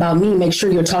talking about me, make sure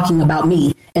you're talking about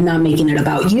me and not making it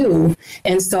about you.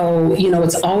 And so,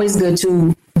 it's always good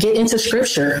to get into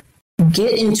scripture.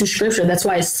 That's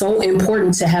why it's so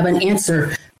important to have an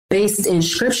answer based in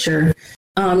scripture.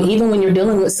 Even when you're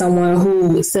dealing with someone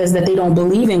who says that they don't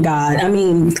believe in God. I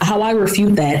mean, how I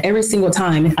refute that every single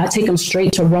time, I take them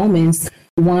straight to Romans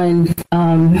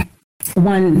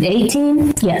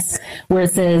 1:18, yes, where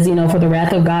it says, for the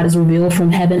wrath of God is revealed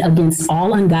from heaven against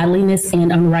all ungodliness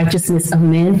and unrighteousness of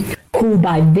men, who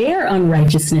by their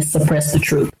unrighteousness suppress the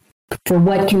truth. For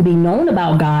what can be known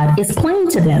about God is plain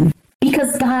to them,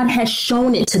 because God has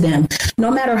shown it to them.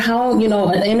 No matter how,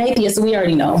 an atheist, we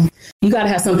already know, you got to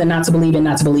have something not to believe in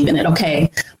it. Okay.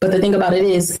 But the thing about it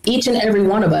is, each and every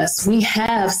one of us, we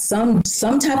have some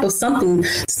type of something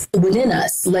within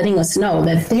us letting us know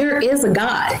that there is a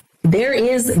God.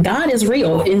 God is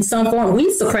real in some form.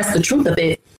 We suppress the truth of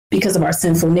it because of our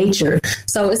sinful nature.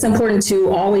 So it's important to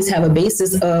always have a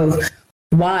basis of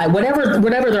why,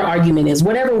 whatever their argument is,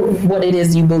 what it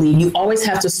is you believe, you always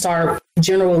have to start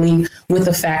generally with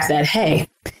the fact that, hey,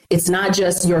 it's not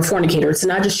just your fornicator, it's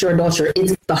not just your adulterer,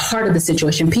 it's the heart of the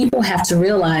situation. People have to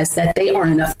realize that they are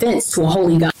an offense to a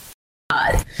holy God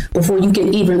before you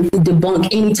can even debunk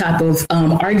any type of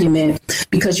argument,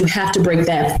 because you have to break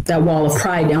that wall of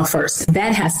pride down first.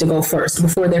 That has to go first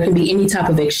before there can be any type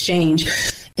of exchange.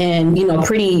 And,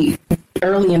 pretty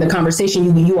early in the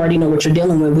conversation, you already know what you're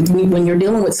dealing with. When you're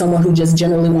dealing with someone who just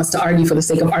generally wants to argue for the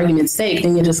sake of argument's sake,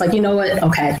 then you're just like, you know what?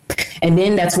 Okay. And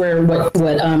then that's where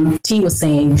what T was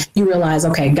saying, you realize,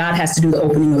 okay, God has to do the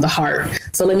opening of the heart.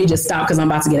 So let me just stop because I'm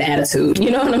about to get an attitude. You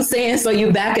know what I'm saying? So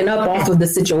you're backing up off of the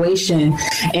situation.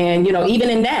 And, you know, even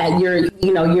in that, you're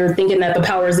thinking that the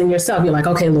power is in yourself. You're like,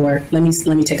 okay, Lord, let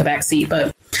me take a back seat.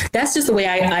 But that's just the way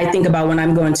I think about when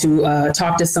I'm going to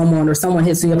talk to someone, or someone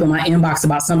hits me up in my inbox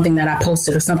about something that I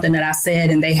posted or something that I said,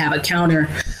 and they have a counter.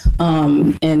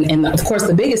 And of course,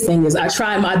 the biggest thing is I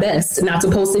try my best not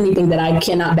to post anything that I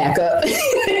cannot back up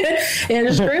in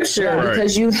the scripture, right.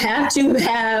 Because you have to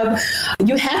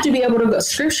be able to go.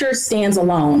 Scripture stands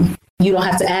alone. You don't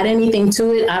have to add anything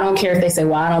to it. I don't care if they say,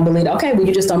 well, I don't believe it. Okay, well,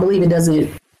 you just don't believe it.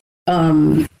 Doesn't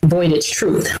void its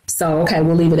truth. So, okay,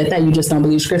 we'll leave it at that. You just don't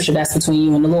believe scripture. That's between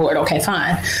you and the Lord. Okay,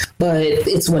 fine. But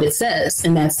it's what it says,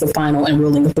 and that's the final and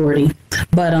ruling authority.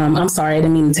 But I'm sorry, I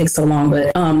didn't mean to take so long.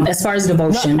 But as far as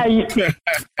devotion, real quick,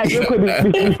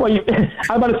 before you, I was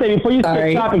about to say, before you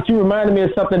switch topics, you reminded me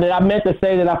of something that I meant to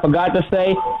say that I forgot to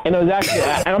say, and it was actually,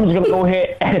 and I'm just going to go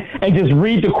ahead and just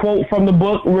read the quote from the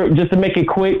book just to make it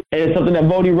quick. And it's something that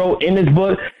Vody wrote in his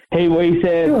book. Hey, where he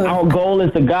says, our goal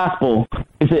is the gospel.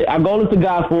 He said, our goal is the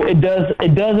gospel. It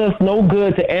does us no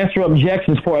good to answer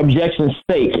objections for objection's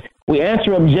sake. We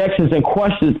answer objections and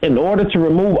questions in order to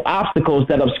remove obstacles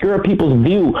that obscure people's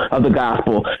view of the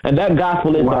gospel. And that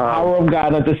gospel is the power of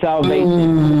God unto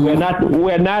salvation. We're not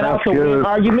out to win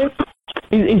arguments.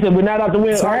 He said, we're not out to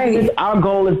win arguments. Our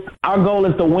goal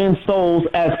is to win souls,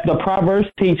 as the Proverbs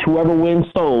teach. Whoever wins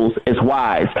souls is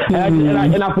wise.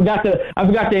 And I forgot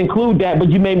to include that, but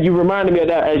you reminded me of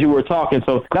that as you were talking.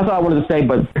 So that's all I wanted to say.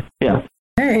 But yeah.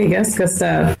 Hey, that's good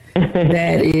stuff.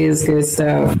 That is good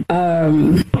stuff.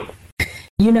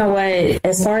 You know what?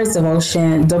 As far as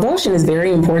devotion is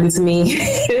very important to me.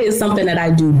 It is something that I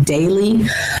do daily.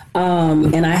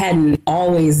 And I hadn't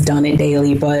always done it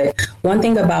daily. But one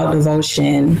thing about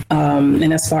devotion,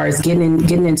 and as far as getting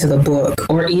into the book,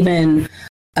 or even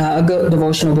a good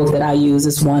devotional book that I use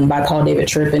is one by Paul David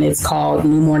Tripp, and it's called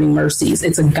New Morning Mercies.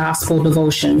 It's a gospel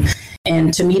devotion.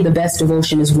 And to me, the best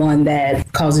devotion is one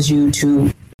that causes you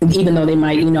to, even though they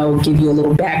might, give you a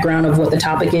little background of what the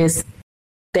topic is,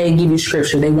 they give you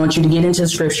scripture. They want you to get into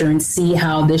scripture and see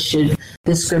how this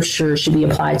scripture should be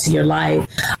applied to your life.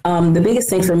 The biggest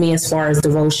thing for me as far as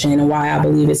devotion and why I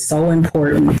believe it's so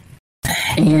important,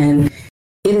 and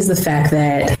it is the fact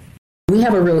that we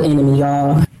have a real enemy,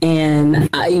 y'all. And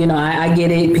I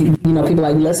get it. People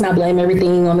are like, let's not blame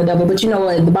everything on the devil. But you know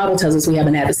what? The Bible tells us we have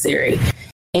an adversary.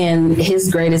 And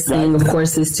his greatest thing, of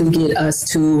course, is to get us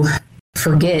to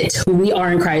forget who we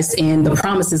are in Christ and the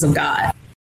promises of God.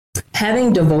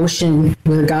 Having devotion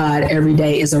with God every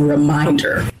day is a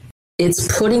reminder.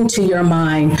 It's putting to your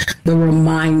mind the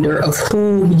reminder of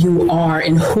who you are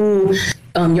and who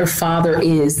your Father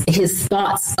is, his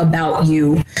thoughts about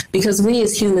you. Because we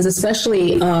as humans,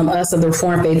 especially us of the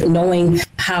Reformed faith, knowing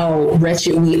how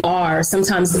wretched we are,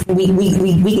 sometimes we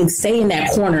can stay in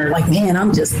that corner like, man,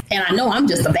 I'm just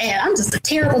a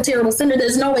terrible, terrible sinner.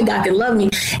 There's no way God can love me.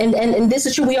 And this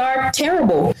is true. We are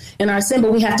terrible in our sin,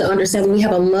 but we have to understand that we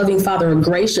have a loving Father, a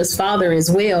gracious Father as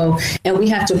well. And we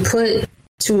have to put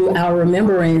to our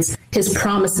remembrance his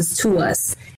promises to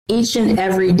us. Each and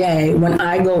every day when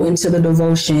I go into the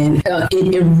devotion,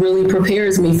 it really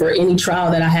prepares me for any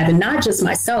trial that I have. And not just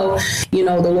myself, the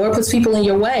Lord puts people in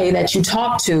your way that you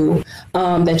talk to,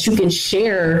 that you can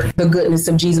share the goodness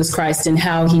of Jesus Christ and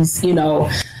how he's,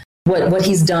 what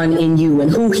he's done in you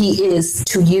and who he is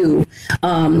to you.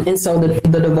 And so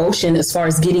the devotion, as far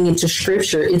as getting into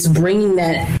scripture, it's bringing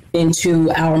that into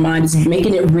our mind. It's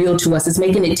making it real to us. It's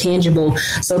making it tangible.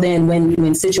 So then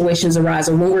when situations arise,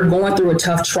 or when we're going through a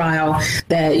tough trial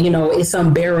that, it's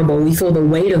unbearable, we feel the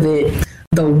weight of it.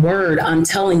 The word, I'm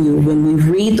telling you, when we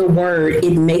read the word,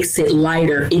 it makes it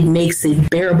lighter. It makes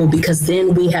it bearable, because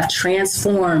then we have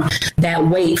transformed that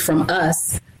weight from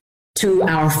us to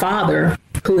our Father,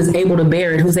 who is able to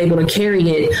bear it, who's able to carry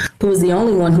it, who is the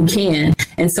only one who can.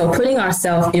 And so putting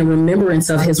ourselves in remembrance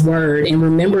of his word, in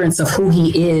remembrance of who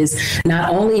he is, not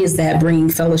only is that bringing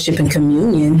fellowship and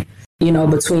communion,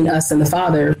 between us and the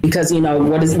Father, because,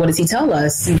 what does he tell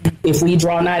us? If we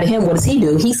draw nigh to him, what does he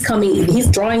do? He's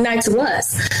drawing nigh to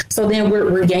us. So then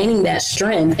we're gaining that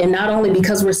strength. And not only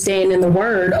because we're staying in the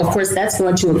word, of course, that's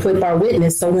going to equip our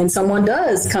witness. So when someone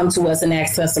does come to us and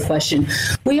ask us a question,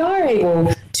 we are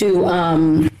able to,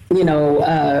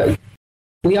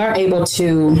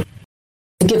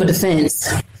 give a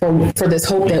defense for this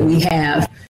hope that we have.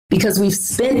 Because we've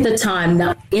spent the time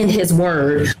in his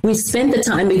word. We've spent the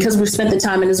time in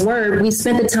his word. We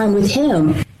spent the time with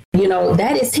him. You know,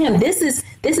 that is him. This is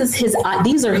his,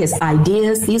 these are his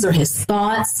ideas. These are his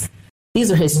thoughts.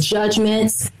 These are his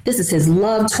judgments. This is his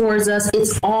love towards us.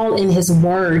 It's all in his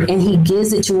word, and he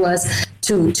gives it to us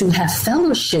to have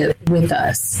fellowship with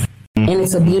us. And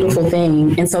it's a beautiful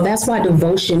thing. And so that's why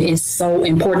devotion is so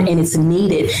important, and it's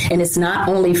needed. And it's not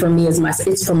only for me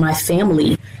it's for my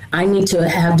family. I need to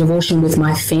have devotion with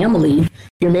my family.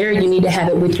 You're married, you need to have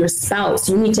it with your spouse.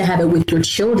 You need to have it with your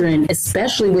children,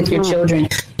 especially with your children.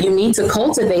 You need to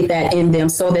cultivate that in them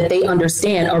so that they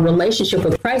understand a relationship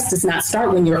with Christ does not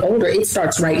start when you're older. It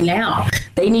starts right now.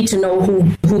 They need to know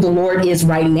who the Lord is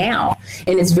right now.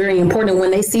 And it's very important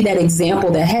when they see that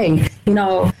example that, hey, you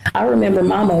know, I remember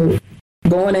Mama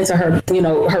going into her, you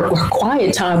know, her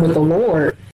quiet time with the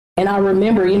Lord. And I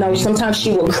remember, you know, sometimes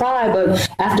she would cry, but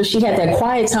after she had that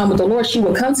quiet time with the Lord, she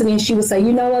would come to me and she would say,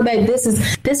 you know what, babe, this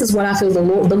is what I feel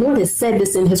the Lord has said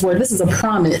this in his word. This is a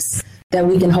promise that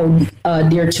we can hold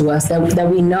dear to us, that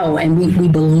we know and we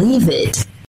believe it.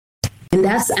 And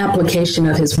that's application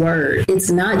of his word. It's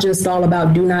not just all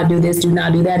about do not do this, do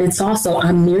not do that. It's also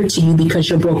I'm near to you because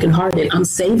you're brokenhearted. I'm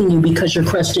saving you because you're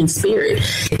crushed in spirit.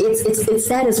 It's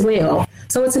that as well.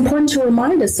 So it's important to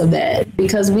remind us of that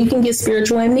because we can get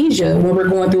spiritual amnesia when we're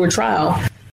going through a trial.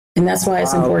 And that's why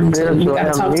it's important we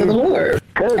got to talk to the Lord.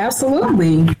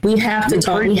 Absolutely. We have to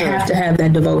talk. We have to have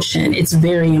that devotion. It's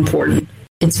very important.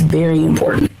 It's very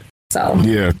important. So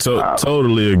yeah,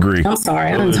 totally agree. I'm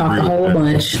sorry, I didn't talk a whole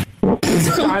bunch.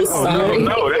 I'm sorry.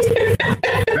 No,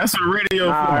 that's a radio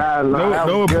for.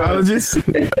 No apologies.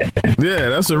 Yeah,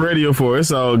 that's a radio for.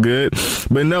 It's all good.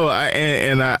 But no,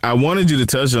 I wanted you to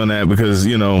touch on that because,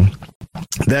 you know,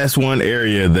 that's one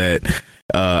area that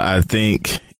I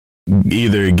think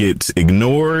either gets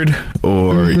ignored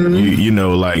or you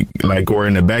know, like or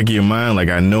in the back of your mind, like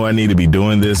I know I need to be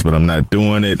doing this, but I'm not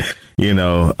doing it. You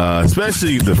know,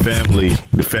 especially the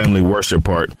family worship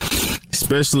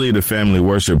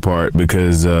part,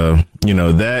 because, you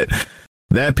know,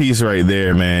 that piece right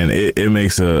there, man, it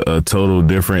makes a total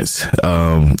difference.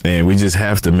 And we just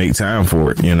have to make time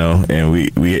for it, you know, and we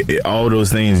all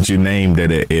those things that you named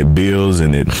that it builds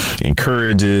and it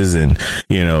encourages and,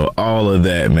 you know, all of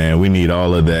that, man, we need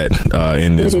all of that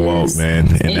in this walk,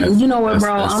 man. And you know what,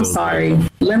 bro, I'm so sorry.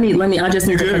 Let me, I just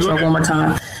need to touch on one more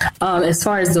time. As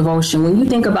far as devotion, when you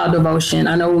think about devotion,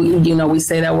 I know, you know, we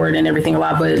say that word and everything a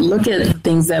lot, but look at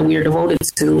things that we are devoted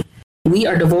to. We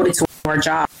are devoted to our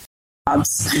jobs.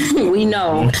 We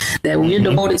know that when you're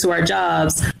devoted to our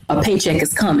jobs, a paycheck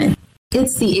is coming.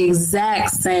 It's the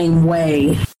exact same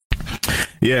way.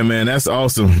 Yeah, man, that's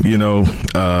awesome. You know,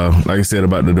 like I said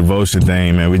about the devotion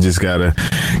thing, man, we just gotta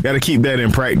keep that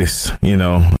in practice, you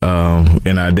know,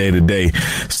 in our day to day.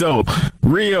 So,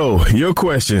 Rio, your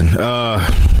question.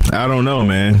 I don't know,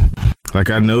 man. Like,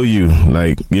 I know you,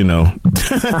 like, you know,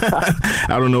 I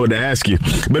don't know what to ask you,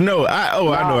 but no, I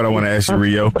know what I want to ask you,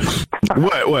 Rio.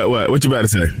 What you about to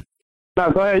say?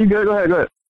 No, go ahead. You good? Go ahead.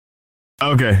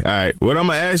 Okay. All right. What I'm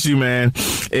going to ask you, man,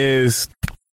 is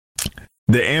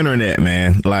the internet,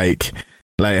 man. Like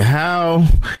how,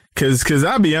 cause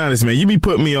I'll be honest, man, you be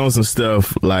putting me on some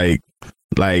stuff like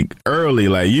early,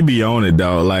 like you be on it,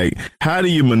 dog. Like, how do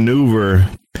you maneuver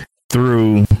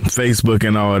through Facebook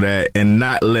and all that and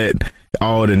not let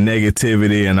all the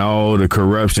negativity and all the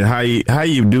corruption, how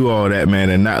you do all that, man,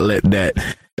 and not let that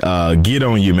get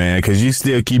on you, man, because you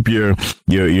still keep your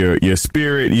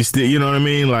spirit, you still, you know what I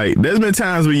mean? Like, there's been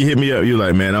times where you hit me up, you're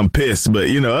like, man, I'm pissed, but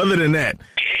you know, other than that,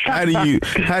 how do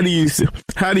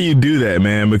you do that,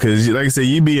 man? Because like I said,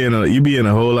 you be in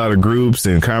a whole lot of groups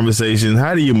and conversations.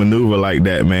 How do you maneuver like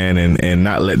that, man, and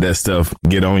not let that stuff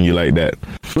get on you like that?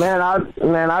 Man,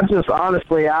 I just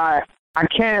honestly, I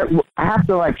can't. I have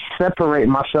to like separate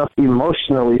myself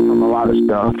emotionally from a lot of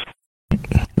stuff.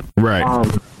 Right.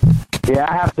 Yeah,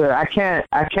 I have to. I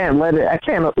can't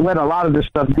let a lot of this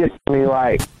stuff get to me.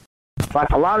 Like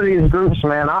a lot of these groups,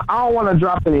 man. I don't want to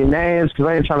drop any names because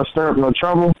I ain't trying to stir up no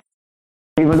trouble.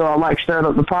 Even though I like stirring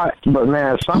up the pot, but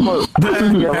man, I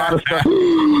see a lot of stuff.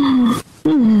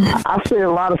 I see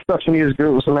a lot of stuff in these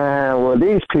groups, man. Well,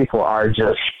 these people are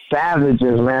just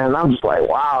savages, man. I'm just like,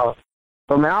 wow.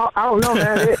 But man, I don't know,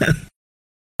 man.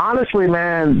 Honestly,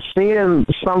 man, seeing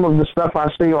some of the stuff I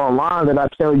see online that I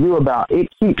tell you about, it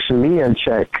keeps me in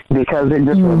check because it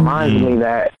just reminds me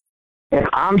that if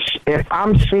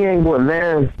I'm seeing what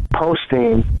they're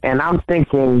posting and I'm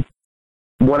thinking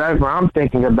whatever I'm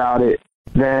thinking about it,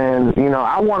 then, you know,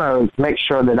 I want to make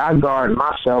sure that I guard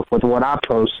myself with what I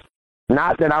post.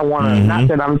 Not that I want to, not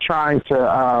that I'm trying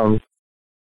to,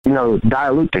 you know,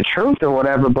 dilute the truth or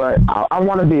whatever, but I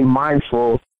want to be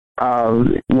mindful of,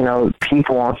 you know,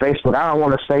 people on Facebook. I don't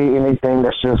want to say anything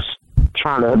that's just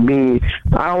trying to be,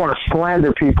 I don't want to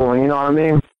slander people, you know what I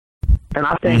mean? And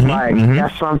I think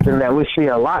that's something that we see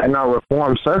a lot in our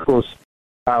Reformed circles,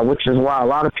 which is why a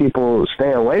lot of people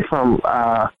stay away from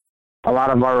a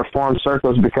lot of our Reformed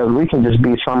circles, because we can just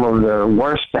be some of the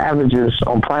worst savages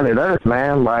on planet Earth,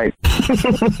 man. Like,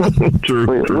 True.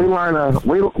 we learn a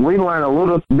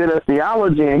little bit of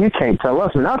theology, and you can't tell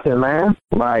us nothing, man.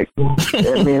 Like,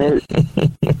 I mean,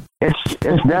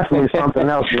 it's definitely something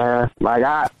else, man. Like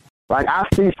I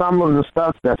see some of the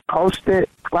stuff that's posted.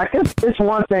 Like, it's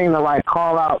one thing to like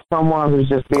call out someone who's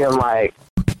just being like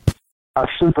a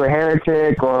super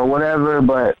heretic or whatever,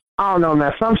 but I don't know,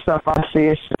 man. Some stuff I see,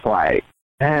 it's just like,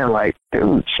 man, like,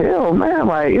 dude, chill, man.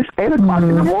 Like, it's 8 o'clock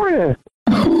in the morning.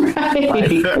 Like, I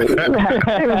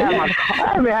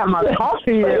haven't had my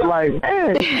coffee yet. Like,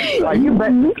 man, like you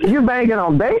banging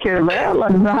on bacon, man.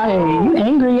 Like, right, you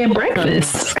angry at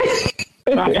breakfast.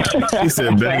 He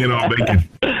said banging on bacon.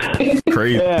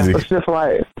 Crazy. Yeah, it's just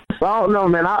like, I don't know,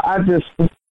 man. I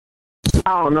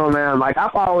don't know, man. Like,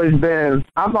 and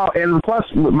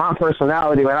plus with my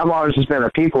personality, man, I've always just been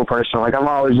a people person. Like, I've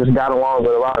always just got along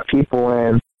with a lot of people,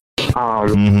 and I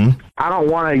don't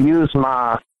want to use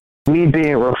me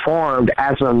being reformed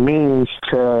as a means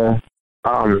to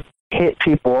hit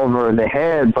people over the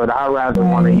head, but I rather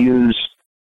want to use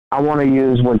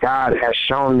what God has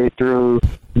shown me through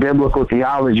biblical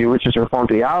theology, which is Reformed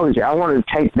theology. I want to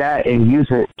take that and use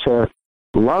it to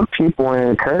love people and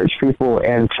encourage people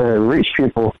and to reach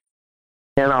people.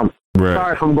 And I'm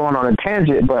sorry if I'm going on a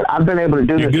tangent, but I've been able to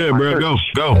do this. You're good, bro.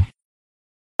 Go.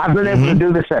 I've been able to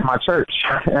do this at my church.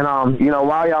 And,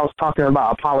 while y'all was talking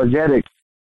about apologetics,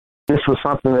 this was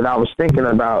something that I was thinking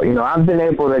about. I've been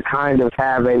able to kind of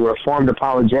have a Reformed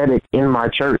apologetic in my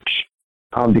church,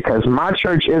 because my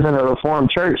church isn't a Reformed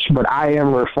church, but I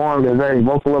am Reformed and very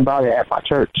vocal about it at my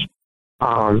church.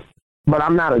 But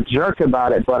I'm not a jerk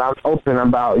about it, but I'm open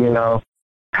about,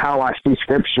 how I see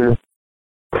Scripture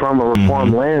from a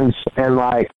Reformed lens. And,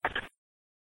 like,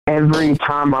 every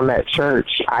time I'm at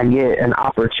church, I get an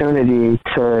opportunity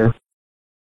to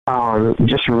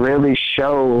just really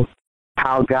show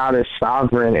how God is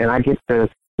sovereign, and I get to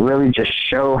really just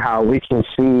show how we can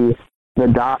see the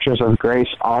doctrines of grace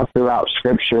all throughout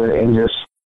Scripture, and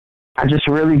I just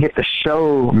really get to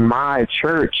show my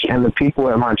church and the people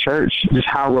at my church just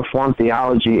how Reformed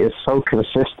theology is so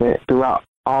consistent throughout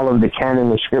all of the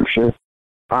canon of Scripture.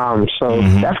 So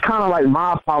that's kind of like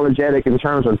my apologetic in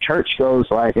terms of church goes,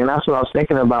 like, and that's what I was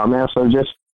thinking about, man. So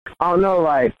just, I don't know,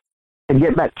 like, to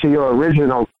get back to your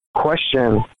original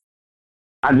question,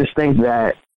 I just think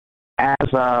that as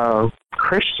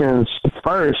Christians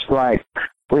first, like,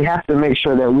 we have to make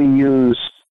sure that we use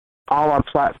all our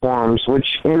platforms,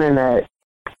 which internet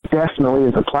definitely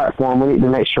is a platform. We need to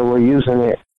make sure we're using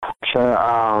it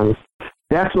to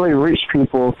definitely reach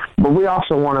people, but we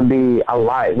also want to be a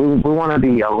light. We want to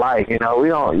be a light. We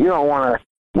don't want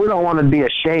to be a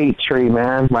shade tree,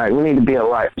 man. Like, we need to be a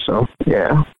light. So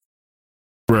yeah.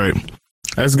 Right.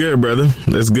 That's good, brother.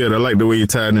 That's good. I like the way you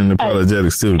tied in the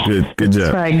apologetics too. Good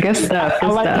job. Right, good stuff.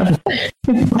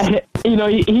 He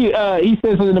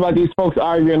said something about these folks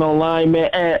arguing online, man,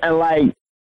 and like,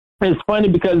 it's funny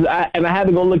because I had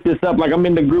to go look this up. Like, I'm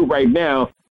in the group right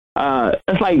now.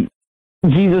 It's like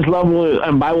Jesus level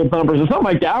and Bible thumpers or something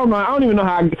like that. I don't even know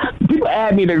how people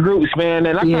add me to groups, man,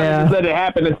 and I kind of just let it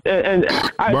happen. And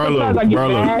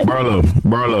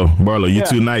Barlow, you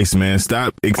too nice, man.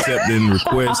 Stop accepting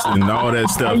requests and all that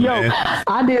stuff, man.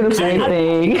 I did the same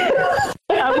thing.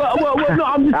 No,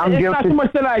 I'm it's not so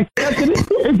much that I accepted it.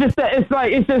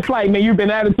 It's just like, man, you've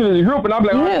been added to this group, and I'm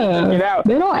like, check it out.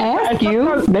 They don't ask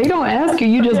you. They don't ask you.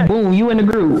 You just boom, you in the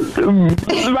group.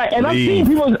 Right, and I've seen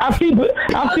people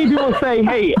say,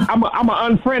 hey, I'm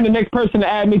an unfriend the next person to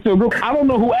add me to a group. I don't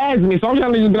know who adds me, so I'm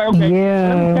trying to just be like, okay,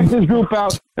 let me check this group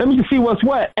out. Let me just see what's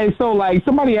what. And so, like,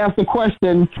 somebody asked a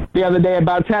question the other day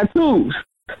about tattoos.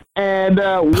 And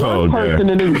one person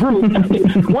in this group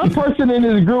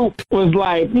was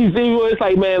like, it's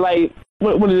like, man, like,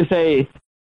 what did it say?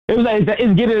 It was like,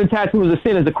 is getting a tattoo is a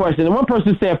sin is the question. And one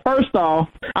person said, first off,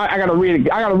 I gotta read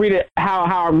it how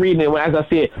I'm reading it as I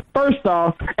see it. First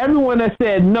off, everyone that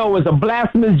said no is a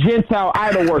blasphemous Gentile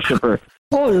idol worshiper.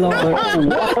 Oh, Lord. This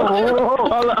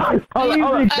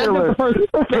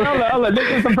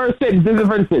is the first sentence.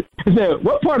 It said,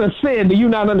 what part of sin do you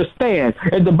not understand?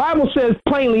 If the Bible says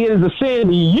plainly it is a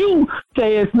sin, you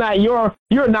say it's not. You're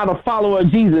not a follower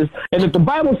of Jesus. And if the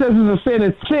Bible says it's a sin,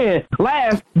 it's sin.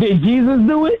 Last, did Jesus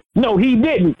do it? No, he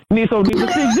didn't. So neither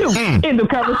did you. End of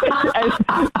conversation.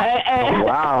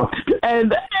 Wow.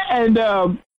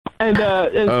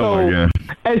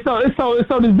 So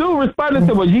the dude responded and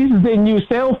said, "Well, Jesus didn't use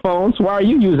cell phones. Why are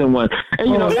you using one?" And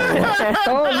you know,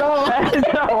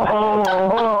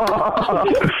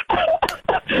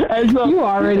 and so you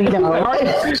already know.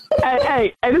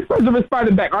 Hey, this person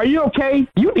responded back, "Are you okay?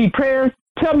 You need prayers.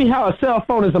 Tell me how a cell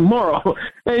phone is immoral."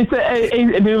 And he said,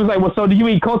 and he was like, "Well, so do you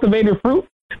eat cultivated fruit?"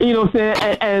 You know what I'm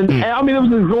saying? And I mean, it was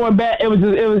just going back. It was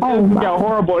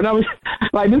horrible. And I was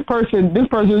like, this person, it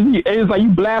was like, you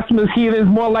blasphemous heathens,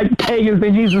 more like pagans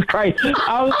than Jesus Christ.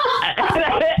 Oh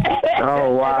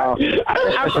wow!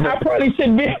 I probably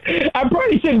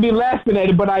shouldn't be laughing at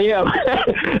it, but I am.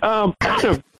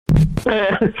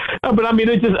 But I mean,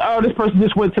 it just this person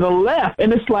just went to the left,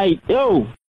 and it's like, yo,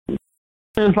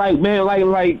 it's like, man,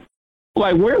 like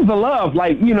where's the love?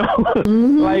 Like, you know,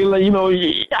 like you know,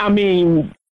 I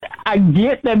mean, I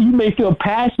get that you may feel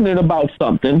passionate about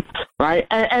something, right?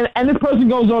 And this person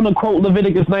goes on to quote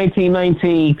Leviticus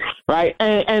 19:19, right?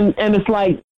 And it's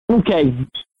like, okay,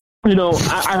 you know,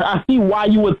 I see why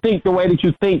you would think the way that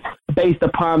you think based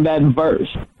upon that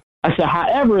verse. I said,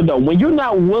 however, though, when you're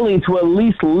not willing to at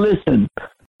least listen,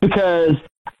 because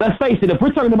let's face it, if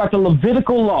we're talking about the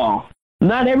Levitical law,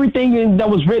 not everything that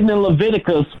was written in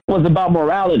Leviticus was about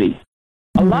morality.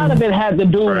 A lot of it had to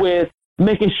do with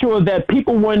making sure that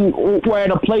people were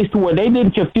at a place to where they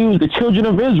didn't confuse the children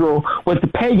of Israel with the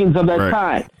pagans of that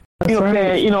time. You know what I'm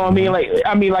saying? You know what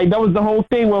I mean? Like that was the whole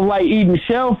thing with like eating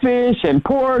shellfish and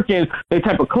pork and the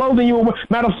type of clothing you were.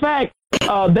 Matter of fact,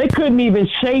 they couldn't even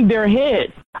shave their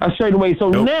heads straight away. So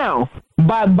now,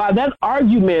 by that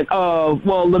argument of,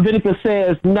 well, Leviticus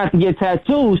says not to get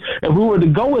tattoos, if we were to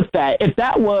go with that, if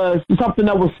that was something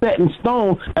that was set in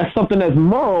stone as something that's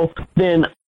moral, then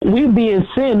we'd be in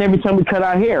sin every time we cut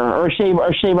our hair or shave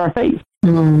our face.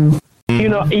 You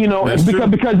know,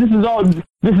 because this is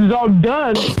all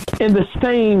done in the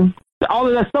same. All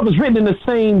of that stuff is written in the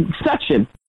same section.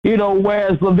 You know,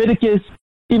 whereas Leviticus,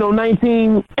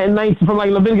 19 and 19, from like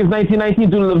Leviticus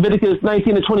 19:19 to Leviticus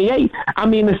 19:28. I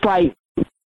mean, it's like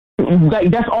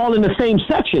that's all in the same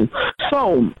section.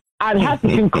 So I'd have to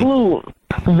conclude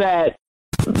that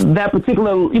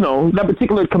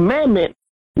particular commandment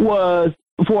was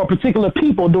for a particular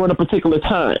people during a particular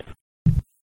time.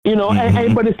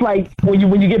 But it's like when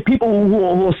you get people who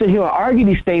will sit here and argue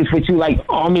these things with you, like,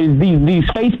 I mean, these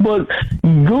Facebook,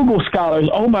 Google scholars,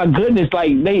 oh my goodness,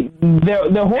 like they're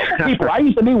horrible people. I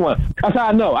used to be one. That's how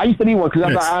I know. I used to be one because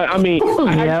I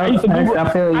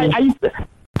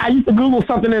used to Google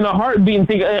something in a heartbeat and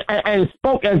think and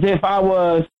spoke as if I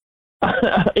was,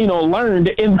 learned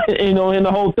in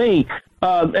the whole thing.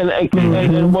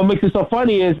 And what makes it so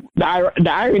funny is the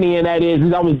irony in that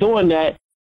is I was doing that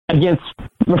against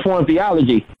Reformed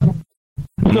theology.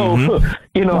 So,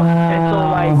 and so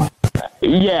like,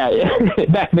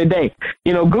 back in the day,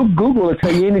 Google will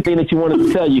tell you anything that you want it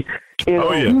to tell you.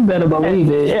 You better believe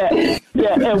it.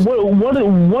 And one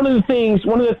of the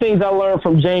things I learned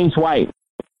from James White,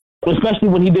 especially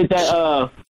when he did that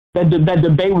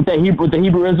debate with the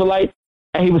Hebrew Israelites.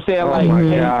 And he was saying, like,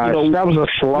 that was a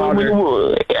slaughter.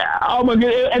 Oh my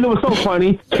god! And it was so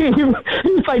funny. He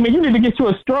was like, "Man, you need to get you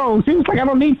a Strong's." He was like, "I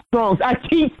don't need Strong's. I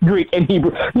teach Greek and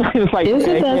Hebrew." It's like,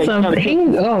 isn't that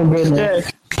something? Oh goodness,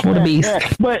 what a beast!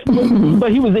 But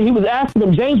he was asking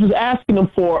them. James was asking them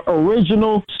for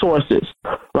original sources,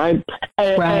 right?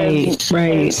 And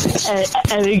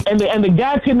the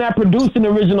guy could not produce an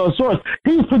original source.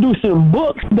 He was producing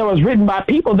books that was written by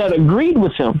people that agreed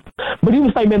with him. But he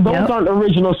was like, "Man, those aren't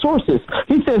original sources."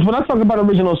 He says, when I talk about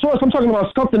original source, I'm talking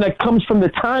about something that comes from the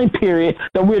time period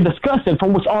that we're discussing,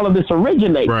 from which all of this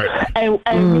originates. Right. And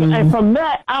from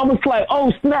that, I was like,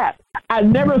 oh snap! I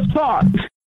never thought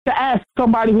to ask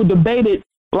somebody who debated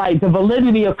like the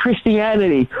validity of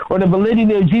Christianity or the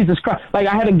validity of Jesus Christ. Like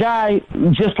I had a guy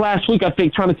just last week, I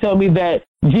think, trying to tell me that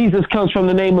Jesus comes from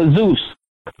the name of Zeus,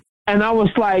 and I was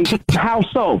like, how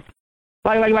so?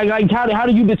 Like, how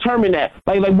do you determine that?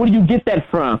 Like, where do you get that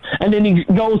from? And then he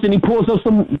goes and he pulls up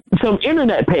some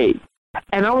internet page.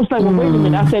 And I was like, well, wait a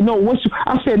minute. I said, no,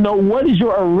 what is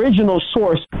your original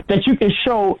source that you can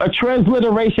show a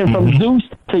transliteration from Zeus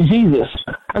to Jesus?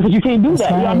 I said, you can't do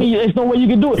that. Right. I mean, there's no way you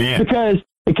can do it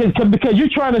because you're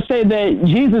trying to say that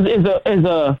Jesus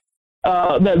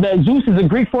that Zeus is a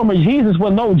Greek form of Jesus.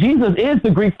 Well, no, Jesus is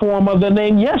the Greek form of the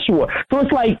name Yeshua. So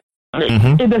it's like,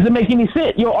 it doesn't make any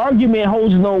sense. Your argument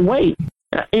holds no weight,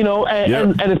 and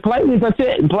as politely as I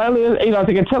said, I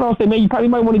think I tell them, I say, man, you probably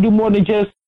might want to do more than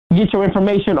just get your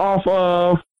information off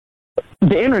of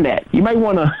the internet. You might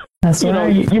want to. That's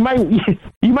right. You might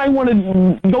want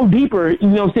to go deeper. You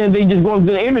know, what I'm saying, they just go to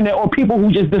the internet, or people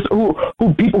who just who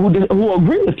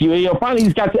agree with you. And,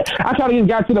 finally, I try to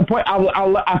get to the point.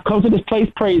 I've come to this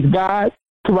place, praise God,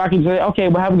 to where I can say, okay,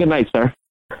 well, have a good night, sir.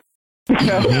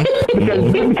 because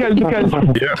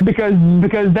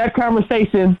that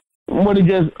conversation would have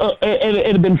just it'd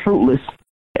have been fruitless,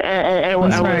 and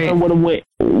would have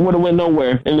went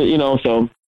nowhere. And so.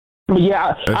 But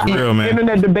yeah, real, man.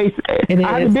 Internet debates. I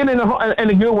haven't been in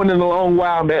a good one in a long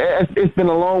while, man. It's been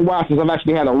a long while since I've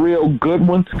actually had a real good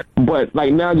one. But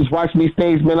like now, just watching these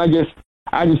things, man, I just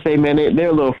say, man, they're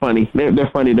a little funny. They're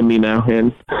funny to me now.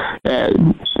 And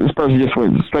this person just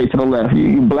went straight to the left.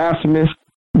 You blasphemous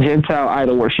Gentile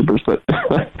idol worshippers.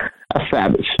 A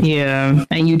savage. Yeah,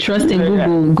 and you trust in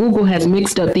Google. Yeah. Google has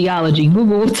mixed up theology.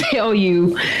 Google will tell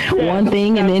you one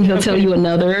thing, and then he'll tell you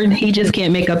another. He just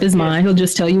can't make up his mind. He'll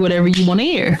just tell you whatever you want to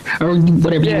hear, or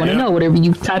whatever you want to know, whatever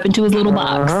you type into his little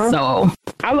box. So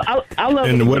I love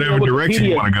in whatever direction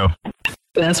you want to go.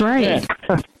 That's right.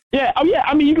 Yeah. Oh yeah.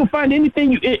 I mean, you can find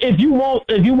anything if you want.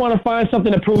 If you want to find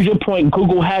something that proves your point,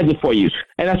 Google has it for you,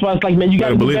 and that's why it's like, man, you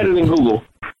got to do better than Google.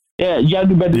 Yeah, you got to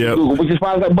do better than Google, which is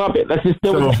why I was like, bump it. Let's just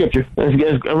still with the scripture. Let's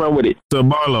run with it. So,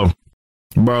 Barlow,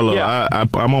 yeah.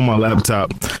 I'm on my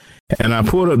laptop, and I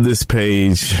pulled up this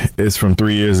page. It's from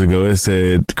 3 years ago. It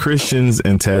said, Christians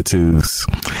and tattoos.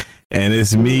 And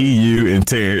it's me, you, and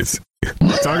Terrence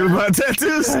talking about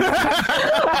tattoos.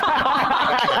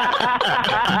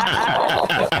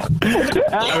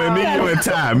 I mean, me, you, and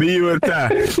Ty.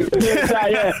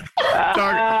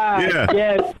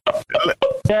 Yes.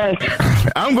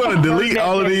 I'm going to delete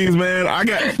all of these, man. I'm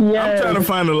trying to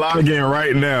find the login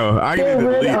right now. Get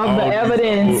rid of the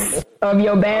evidence of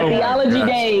your bad theology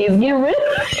days. Get rid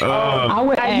of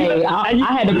I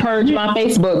had to purge my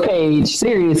Facebook page.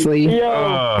 Seriously.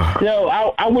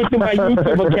 I went through my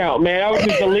YouTube account, man. I was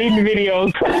just deleting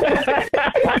videos.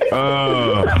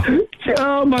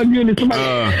 Oh my goodness!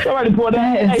 Somebody pulled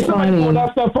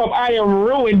that stuff up. I am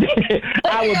ruined.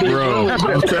 I would be ruined.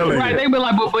 I'm telling you. Right? They be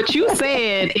like, but you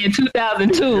said in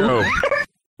 2002.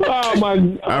 Oh my!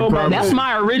 That's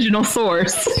my original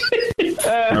source.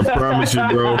 I promise you,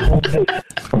 bro.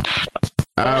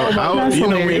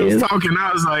 When he was talking,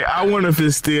 I was like, I wonder if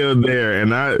it's still there.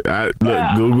 And I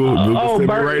look, Google sent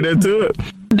me right there to it.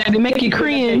 That make you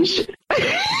cringe.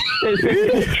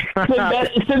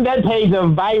 Send that page a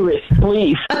virus,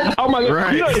 please. Oh my God!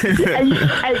 Right.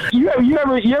 You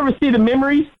ever see the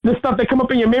memories? The stuff that come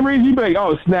up in your memories? You be like,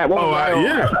 oh snap! Yeah.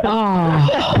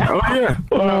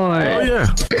 Oh yeah.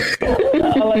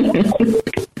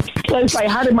 It's like,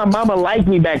 how did my mama like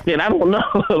me back then? I don't know.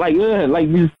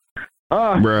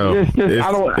 Bro,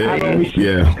 I don't.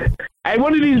 Hey,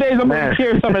 one of these days I'm gonna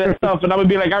share some of that stuff, and I'm gonna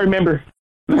be like, I remember.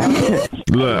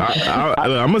 Look,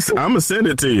 I'm gonna send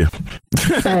it to you.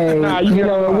 Hey,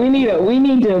 we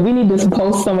need to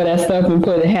post some of that stuff and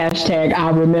put a hashtag I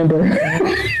remember.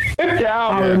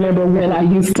 I remember when I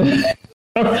used to,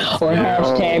 or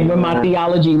hashtag when my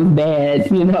theology was bad.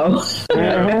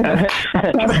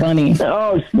 That's funny.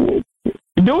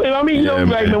 Do it. I mean,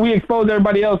 when we expose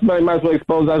everybody else, but we might as well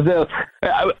expose ourselves.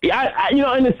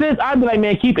 In a sense, I'd be like,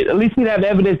 man, keep it. At least we have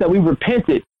evidence that we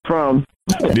repented from.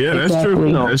 Yeah, that's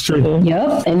true. That's true.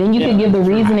 Yep. And then you can give the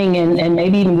reasoning and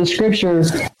maybe even the scripture,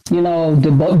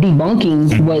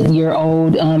 debunking what your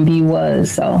old view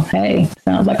was. So, hey,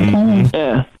 sounds like a plan.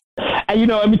 Yeah. And,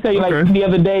 let me tell you, the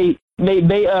other day,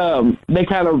 they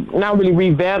kind of not really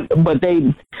revamped, but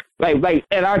they, like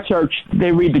at our church,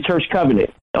 they read the church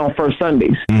covenant on first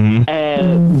Sundays. Mm-hmm.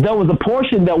 And there was a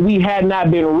portion that we had not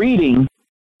been reading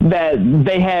that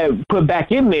they had put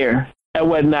back in there and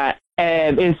whatnot.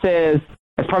 And it says,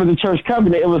 as part of the church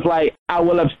covenant, it was like, I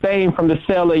will abstain from the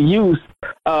sale and use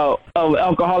of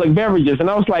alcoholic beverages. And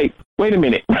I was like, wait a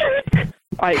minute. Yep.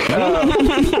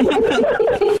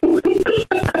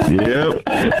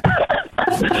 And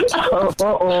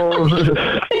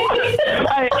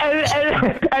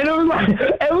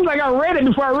it was like I read it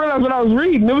before I realized what I was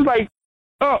reading. It was like,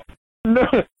 oh no.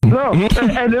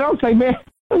 And then I was like, man,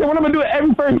 what I'm gonna do it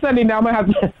every first Sunday now? I'm gonna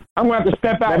have to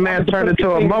step out. That man turned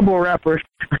into a mumble rapper.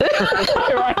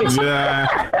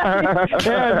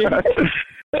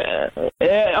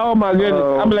 Yeah, oh my goodness!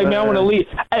 I'm like, man, I want to leave.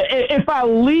 If I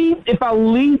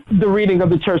leave the reading of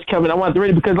the church covenant, I want to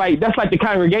read it because that's like the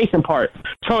congregation part.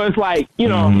 So it's like,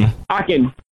 I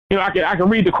can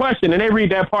read the question and they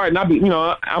read that part, and I'll be,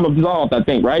 I'm absolved. I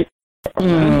think, right?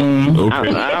 Okay.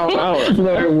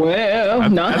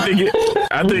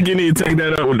 I think you need to take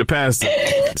that up with the pastor.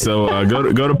 So go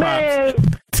to Pops.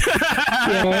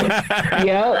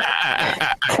 Yep.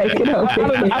 Take it over.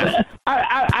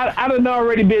 I done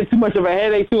already been too much of a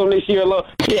headache to him this year.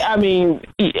 Yeah, I mean,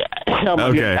 yeah. Oh my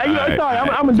Okay. God. You know, All it's all right.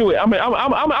 right. I'm gonna do it. I'm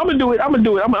gonna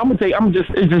do it. I'm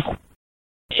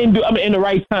in the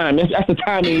right time. That's the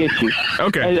timing issue.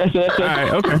 Okay. That's All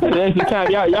right. Okay. That's the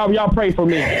time. Y'all pray for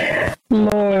me.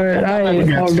 Lord,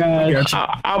 oh God.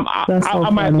 I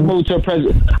might have to move to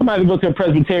I might have to go to a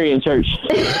Presbyterian church.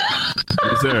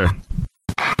 Yes, sir.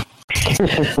 They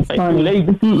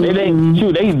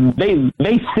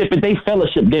sip at they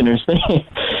fellowship dinners.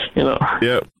 You know.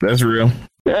 Yep, that's real.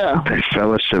 Yeah.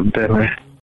 Fellowship dinner.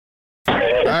 All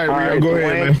right, Rio, right, go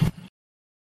ahead, man.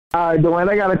 All right, Dwayne,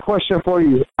 I got a question for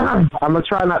you. I'm going to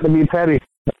try not to be petty.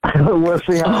 We'll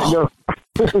see how it goes.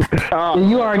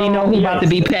 You already know he about to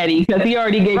be petty because he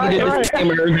already gave you the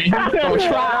disclaimer. So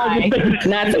try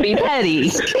not to be petty.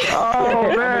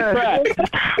 Oh, man.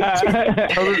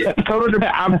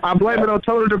 I blame it on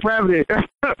total depravity.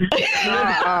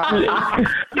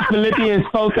 Philippians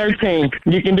 4:13.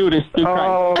 You can do this.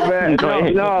 Oh, man.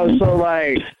 No,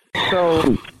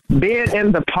 so being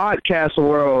in the podcast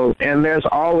world, and there's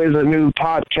always a new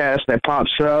podcast that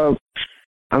pops up.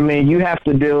 I mean, you have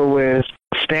to deal with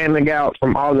standing out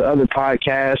from all the other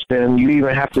podcasts, and you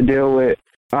even have to deal with,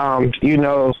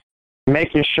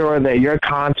 making sure that your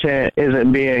content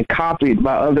isn't being copied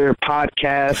by other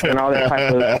podcasts and all that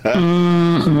type of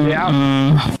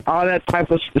all that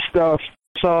type of stuff.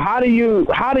 So how do you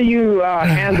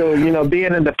handle,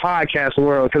 being in the podcast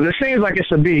world? Because it seems like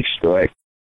it's a beast, like.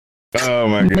 Oh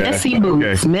my God. Messy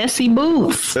boots. Okay. Messy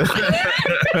boots. All right.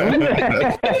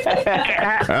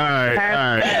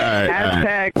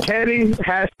 Hashtag Teddy.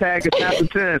 Hashtag it's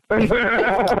after 10.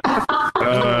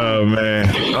 Oh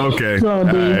man. Okay. All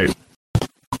right.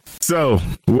 So,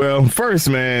 well, first,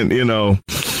 man,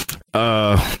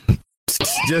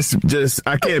 just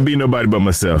I can't be nobody but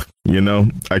myself.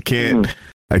 I can't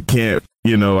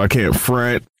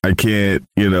front. I can't,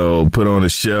 put on a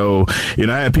show. I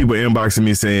had people inboxing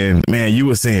me saying, man, you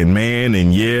were saying man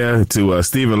and yeah to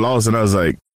Stephen Lawson. I was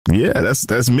like, yeah,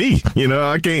 that's me.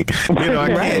 I can't,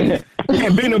 I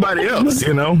can't be nobody else.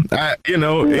 He's my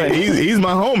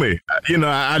homie.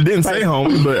 I didn't say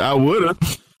homie, but I would have.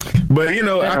 But,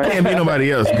 I can't be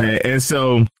nobody else, man. And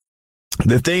so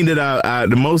the thing that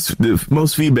the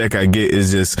most feedback I get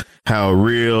is just how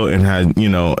real and how,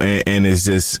 and it's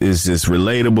just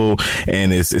relatable,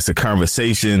 and it's a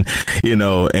conversation,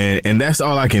 and that's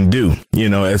all I can do,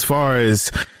 as far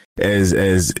as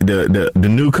the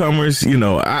newcomers,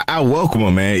 I welcome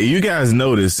them, man. You guys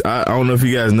notice, I don't know if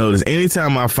you guys notice,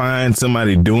 anytime I find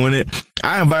somebody doing it,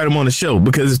 I invite them on the show,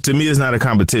 because to me, it's not a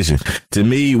competition. To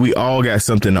me, we all got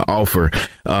something to offer.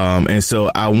 And so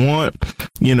I want,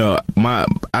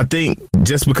 I think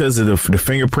just because of the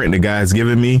fingerprint the guy's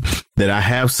given me, that I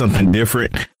have something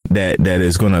different that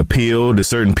is going to appeal to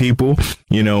certain people,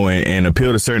 and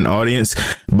appeal to certain audience.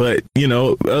 But,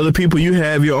 other people, you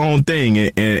have your own thing.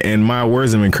 And my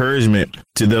words of encouragement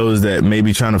to those that may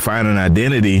be trying to find an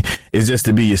identity is just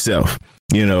to be yourself.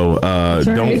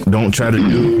 Don't try to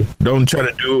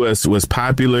do what's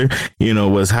popular,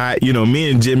 what's hot.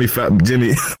 Me and Jimmy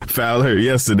Fowler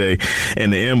yesterday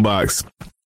in the inbox,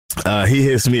 he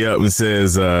hits me up and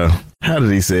says, how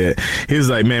did he say it? He was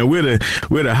like, man, we're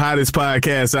the hottest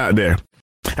podcast out there.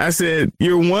 I said,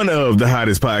 you're one of the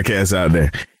hottest podcasts out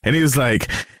there. And he was like,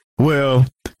 well,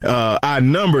 our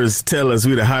numbers tell us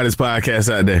we're the hottest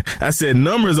podcast out there. I said,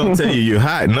 numbers don't tell you you're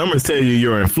hot. Numbers tell you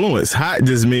your influence. Hot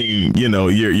just mean, you're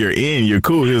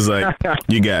cool. He was like,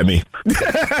 you got me.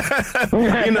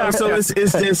 So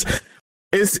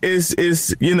it's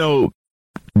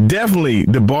definitely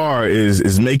the bar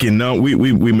is making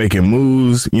we making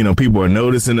moves. People are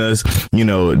noticing us.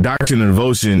 Doctrine and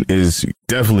Devotion is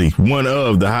definitely one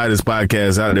of the hottest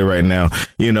podcasts out there right now.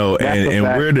 And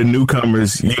we're the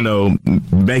newcomers,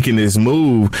 making this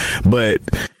move. But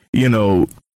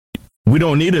we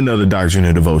don't need another Doctrine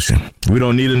and Devotion. We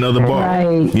don't need another bar.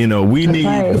 Right.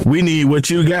 We need what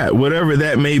you got, whatever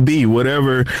that may be,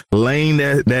 whatever lane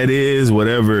that is,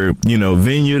 whatever,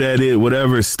 venue that is,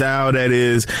 whatever style that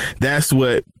is. That's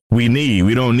what we need.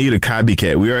 We don't need a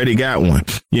copycat. We already got one,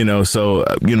 so,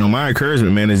 my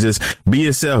encouragement, man, is just be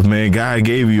yourself, man. God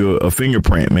gave you a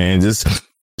fingerprint, man. Just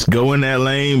go in that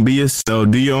lane, be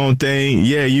yourself, do your own thing.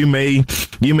 Yeah, you may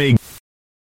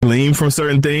lean from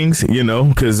certain things,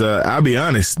 because I'll be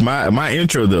honest, my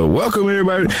intro though, welcome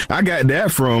everybody, I got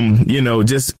that from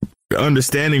just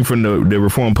understanding from the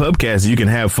Reformed Pubcast, you can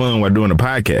have fun while doing a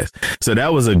podcast. So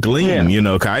that was a gleam, you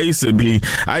know, 'cause I used to be,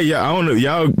 I don't know,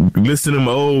 y'all listen to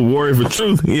my old Warrior for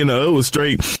Truth, you know, it was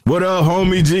straight, what up,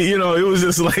 homie G, you know, it was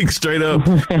just like straight up,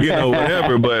 you know,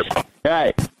 whatever. But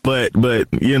right. But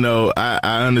you know,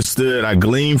 I understood, I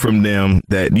gleaned from them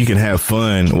that you can have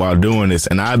fun while doing this,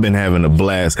 and I've been having a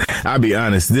blast. I'll be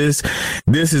honest, this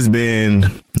has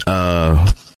been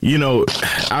you know,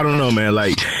 I don't know, man,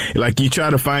 like you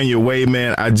try to find your way,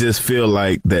 man. I just feel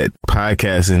like that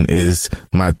podcasting is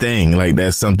my thing. Like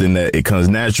that's something that it comes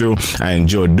natural. I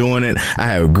enjoy doing it. I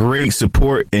have great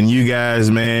support in you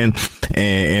guys, man,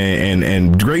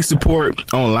 and great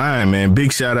support online, man.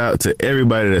 Big shout out to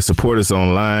everybody that support us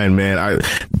online, man.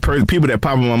 People that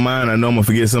pop in my mind, I know I'm gonna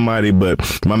forget somebody, but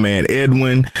my man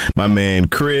Edwin, my man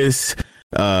Chris,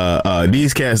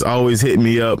 these cats always hit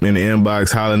me up in the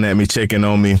inbox, hollering at me, checking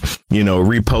on me, you know,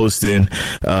 reposting.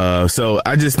 So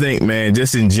I just think, man,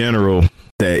 just in general,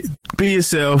 that be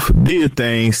yourself, do your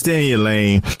thing, stay in your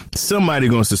lane. Somebody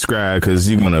gonna subscribe because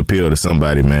you're gonna appeal to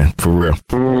somebody, man, for real.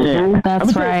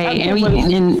 That's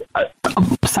right.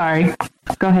 Sorry,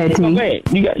 go ahead, T.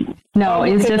 No,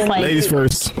 it's just like ladies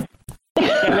first.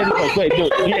 No,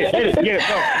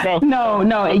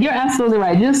 you're absolutely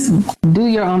right. Just do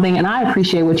your own thing. And I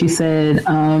appreciate what you said,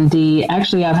 D.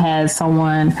 Actually, I've had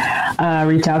someone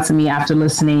reach out to me after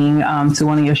listening to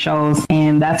one of your shows.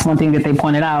 And that's one thing that they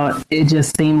pointed out. It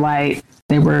just seemed like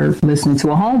they were listening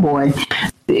to a homeboy.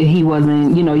 He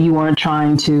wasn't, you know, you weren't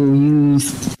trying to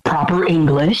use proper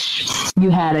English. You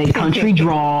had a country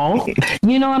drawl.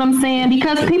 You know what I'm saying?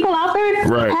 Because people out there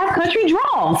have country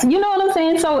drawls. You know what I'm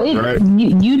saying? So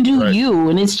you do you.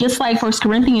 And it's just like 1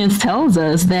 Corinthians tells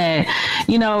us that,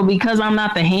 you know, because I'm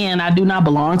not the hand, I do not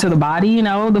belong to the body. You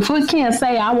know, the foot can't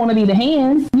say, I want to be the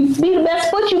hand. You be the best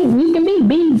foot you can be.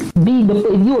 Be the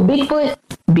foot. If you a big foot,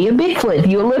 be a big foot. If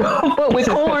you a little foot with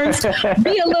corns,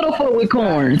 be a little foot with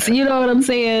corns. You know what I'm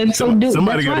saying? So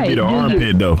somebody got to be the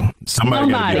armpit, though.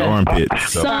 Somebody got to be the armpit.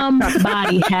 So.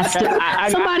 Somebody has to.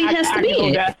 Somebody has to be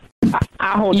it.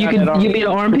 I hold you be the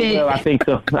armpit. Well, I think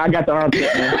so. I got the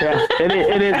armpit, man. Yeah.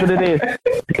 It is what it is.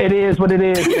 It is what it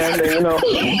is, man. You know.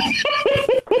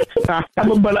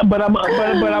 But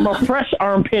I'm a fresh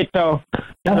armpit though.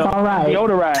 That's all right.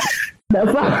 Deodorized.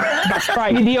 That's right. That's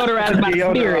right. You deodorized by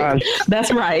spirit.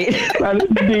 That's right.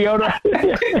 Deodorized.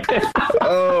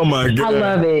 Oh my God. I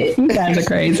love it. You guys are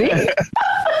crazy.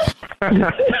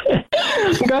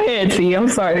 Go ahead, T. I'm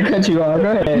sorry to cut you off.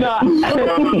 Go ahead.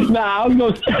 I was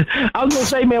gonna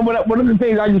say, man, one of the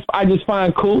things I just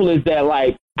find cool is that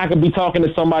like I could be talking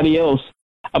to somebody else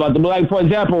about like, for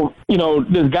example, you know,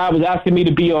 this guy was asking me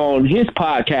to be on his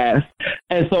podcast,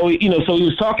 and so we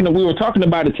were talking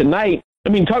about it tonight. I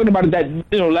mean, talking about it that,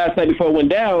 you know, last night before it went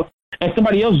down, and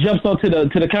somebody else jumps onto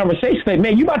the conversation, like,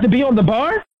 man, you about to be on the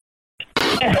bar?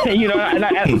 And, you know, and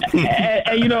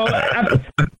you know, and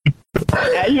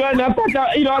I thought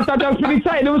that was pretty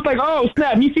tight. It was like, oh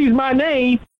snap, he sees my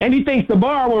name and he thinks the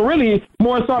bar. Well, really,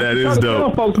 more so. That is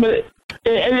dope, folks. But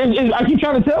I keep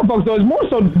trying to tell folks though, it's more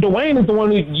so Dwayne is the one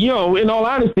who, you know, in all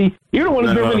honesty, you're the one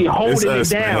who's been really holding it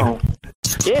down. Man.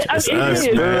 It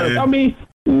is. Man. I mean,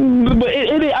 but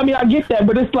it I mean, I get that,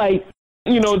 but it's like,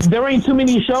 you know, there ain't too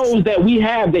many shows that we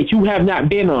have that you have not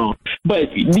been on.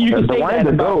 But you can say that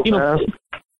about, you know.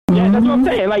 Yeah, that's what I'm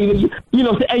saying. Like, you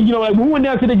know, and, you know, like we went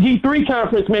down to the G3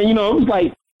 conference, man. You know, it was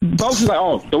like folks was like,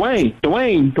 oh, Dwayne.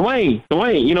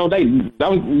 You know,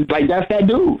 that was like, that's that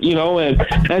dude. You know, and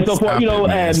so forth. You know,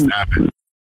 and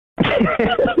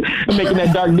making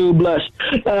that dark dude blush.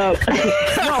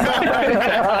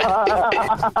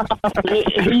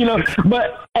 You know,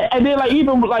 but and then like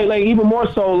even more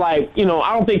so, like, you know,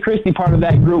 I don't think Christy part of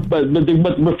that group, but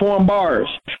Reform Bars,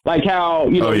 like how,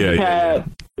 you know, how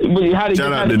they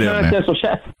get the contest. So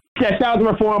shout out to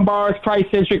Reform Bars,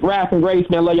 Christ-centric rap and grace,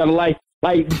 man. Love y'all to life.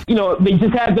 Like, you know, they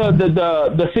just had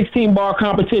the 16 bar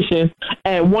competition,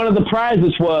 and one of the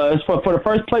prizes was for the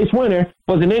first place winner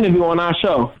was an interview on our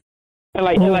show. And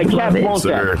cats want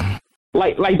that.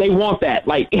 Like they want that.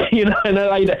 Like, you know, and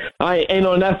like you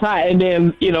know, and that's high. And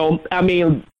then, you know, I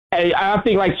mean, I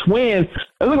think like Swin,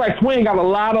 it looked like Swin got a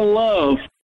lot of love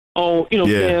on, you know,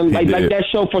 saying like that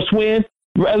show for Swin.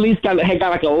 At least got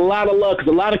like a lot of love,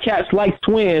 because a lot of cats like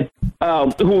Swin,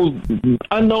 who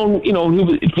unknown, you know,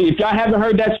 if y'all haven't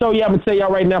heard that show, I'm gonna tell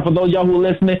y'all right now, for those of y'all who are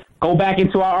listening, go back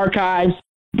into our archives,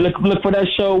 look for that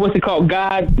show. What's it called?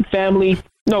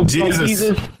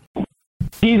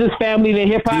 Jesus, Family, then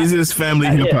Hip Hop. Jesus, Family,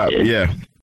 Hip Hop.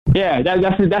 Yeah,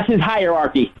 that's his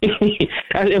hierarchy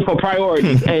for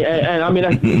priorities, and I mean,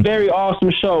 that's a very awesome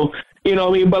show. You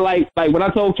know what I mean? But like when I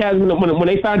told Kaz, when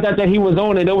they found out that he was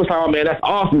on it, it was like, oh man, that's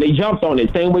awesome. They jumped on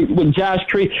it. Same with Josh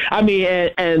Creed. I mean,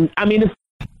 and I mean, it's,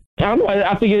 I don't know.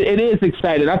 I think it is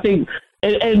exciting. I think,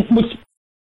 and which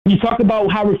you talk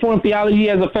about how Reformed theology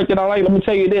has affected our life. Let me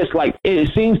tell you this: like,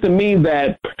 it seems to me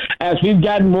that as we've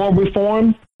gotten more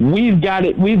Reformed, we've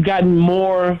gotten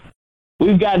more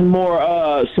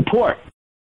support,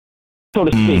 so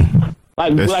to speak. I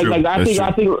think like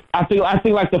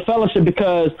the fellowship,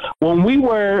 because when we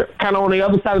were kind of on the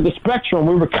other side of the spectrum,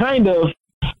 we were kind of,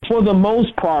 for the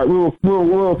most part, we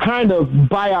were kind of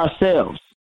by ourselves,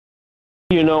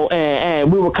 you know,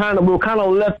 and we were kind of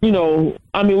left, you know.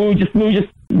 I mean, we were just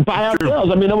by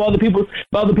ourselves. I mean, there were other people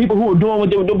who were doing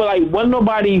what they were doing, but like, wasn't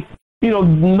nobody, you know,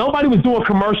 nobody was doing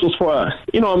commercials for us,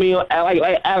 you know what I mean,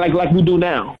 like we do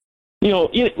now, you know.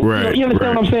 You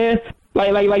understand what I'm saying?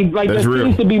 Like there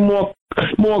seems to be more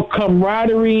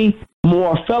camaraderie,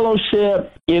 more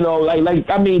fellowship, you know, like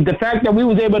I mean, the fact that we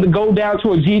was able to go down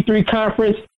to a G3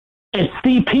 conference and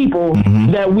see people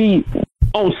that we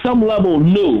on some level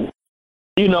knew,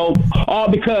 you know, all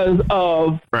because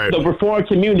of the Reformed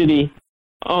community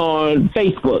on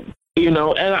Facebook, you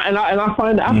know, and I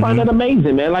find that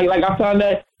amazing, man. Like I find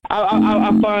that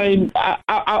I find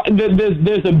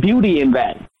there's a beauty in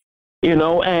that. You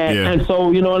know, and so,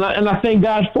 you know, and I thank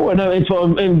God for it. And for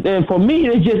me,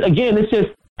 it's just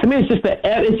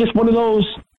one of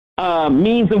those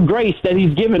means of grace that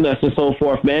He's given us and so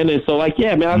forth, man. And so, like,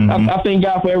 yeah, man, I thank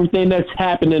God for everything that's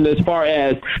happening as far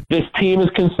as this team is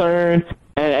concerned,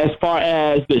 and as far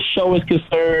as the show is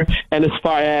concerned, and as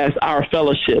far as our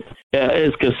fellowship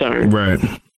is concerned. Right.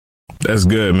 That's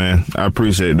good, man. I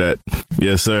appreciate that.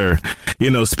 Yes, sir. You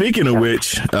know, speaking of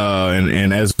which,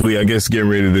 and as we, I guess, get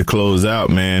ready to close out,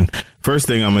 man, first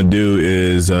thing I'm going to do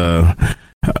is I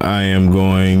am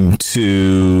going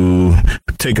to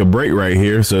take a break right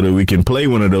here so that we can play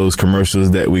one of those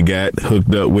commercials that we got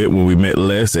hooked up with when we met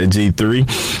Les at G3,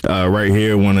 right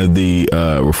here, one of the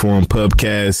Reform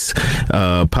Pubcast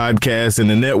podcasts in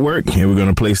the network. And we're going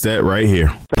to place that right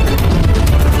here.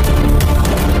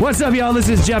 What's up, y'all? This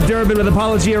is Jeff Durbin with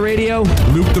Apologia Radio.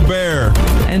 Luke the Bear.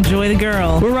 Enjoy the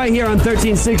Girl. We're right here on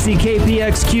 1360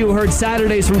 KPXQ, heard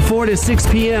Saturdays from 4 to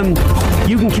 6 p.m.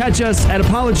 You can catch us at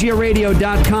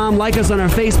apologiaradio.com. Like us on our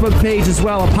Facebook page as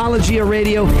well. Apologia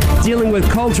Radio, dealing with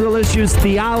cultural issues,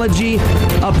 theology,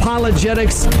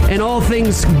 apologetics, and all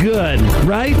things good,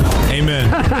 right? Amen.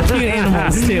 Cute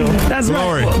animals, too. That's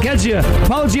Glory. right. We'll catch you.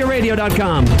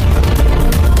 apologiaradio.com.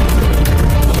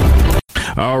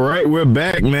 All right, we're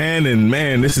back, man. And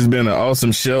man, this has been an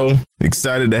awesome show.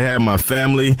 Excited to have my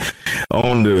family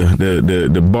on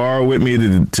the bar with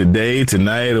me today,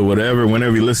 tonight, or whatever,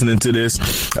 whenever you're listening to this.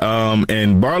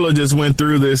 And Barlow just went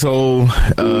through this whole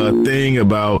thing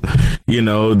about, you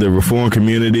know, the Reform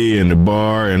community and the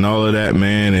bar and all of that,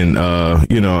 man. And,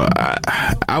 you know,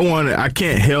 I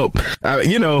can't help,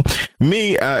 you know,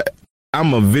 me,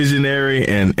 I'm a visionary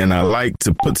and I like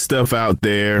to put stuff out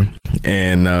there,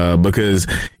 and because,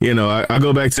 you know, I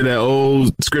go back to that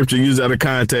old scripture used out of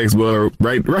context, well,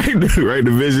 write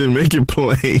the vision, make it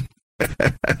plain.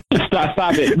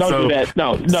 Stop it. Don't do that.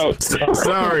 No.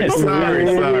 Sorry.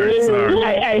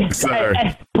 Hey,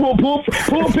 pull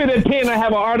pen and pen. I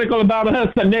have an article about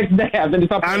us the next day. I know,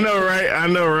 right?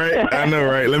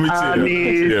 Let me chill. I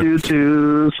need you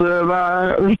to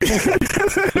survive.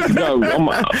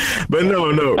 But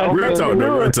no.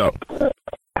 Real talk.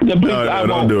 I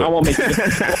won't make it.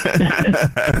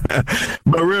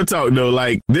 But real talk though,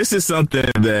 like, this is something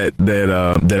that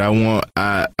I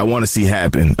want to see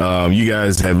happen. You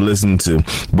guys have listened to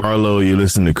Barlow, you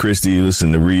listen to Christy, you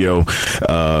listen to Rio,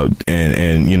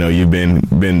 and you know, you've been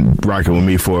rocking with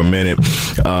me for a minute.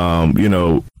 You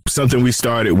know, something we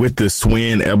started with the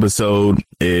Swin episode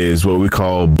is what we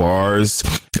call BARs,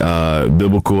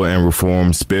 Biblical and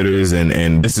Reformed Spitters,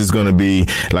 and this is going to be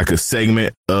like a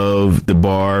segment of the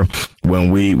bar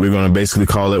when we're going to basically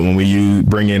call it when we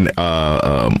bring in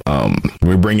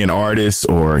artists,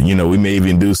 or, you know, we may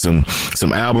even do some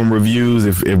album reviews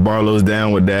if Barlow's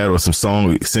down with that, or some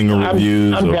singer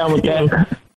reviews. I'm down with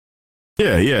that.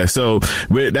 Yeah. So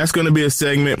that's going to be a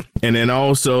segment, and then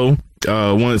also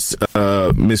once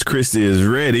Miss Christy is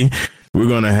ready, we're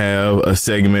going to have a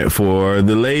segment for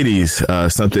the ladies,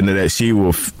 something that she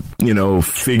will, you know,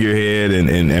 figurehead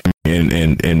and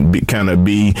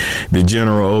be the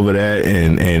general over that,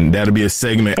 and that'll be a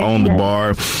segment on the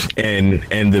bar,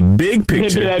 and the big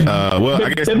picture.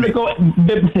 I guess biblical.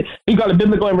 You call it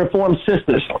Biblical and Reformed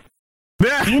Sisters.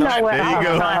 You know what? There you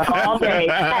go. Okay.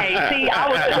 Hey, see, I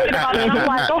was thinking about it. I'm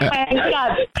like, okay,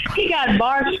 he got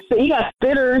bars, he got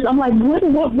spitters. I'm like, what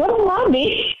do I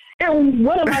mean? And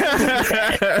what am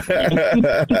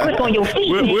I? You click on your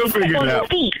feet. We'll figure it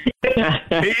out. He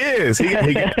is. He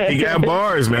got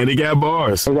bars, man. He got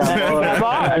bars.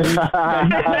 Bars.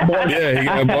 Yeah, he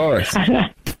got bars.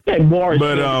 Bars.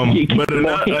 But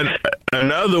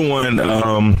another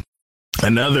one.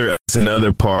 Another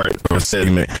part or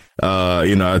segment.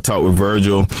 I talked with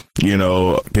Virgil.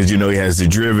 Because he has the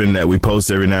Driven that we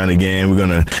post every now and again.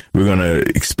 We're gonna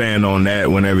expand on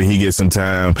that whenever he gets some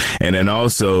time, and then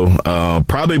also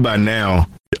probably by now.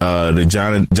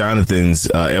 The Jonathan's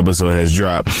episode has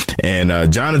dropped,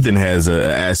 and Jonathan has an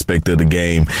aspect of the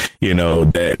game,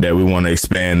 that we want to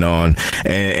expand on,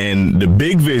 and the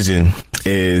big vision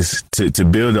is to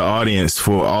build the audience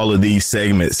for all of these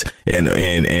segments, and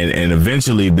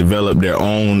eventually develop their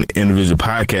own individual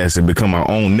podcasts and become our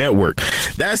own network.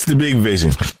 That's the big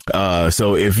vision.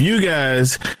 So if you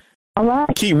guys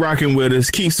keep rocking with us,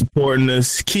 keep supporting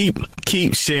us, keep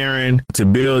sharing to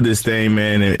build this thing,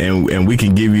 man, and we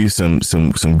can give you some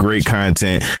great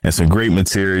content and some great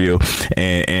material,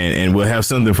 and we'll have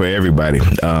something for everybody.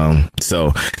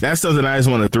 So that's something I just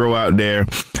want to throw out there.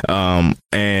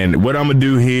 And what I'm gonna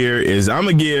do here is I'm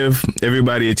gonna give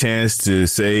everybody a chance to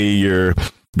say your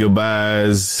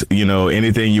goodbyes,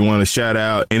 anything you want to shout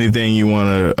out, anything you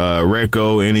want to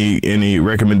reco, any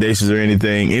recommendations or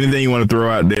anything you want to throw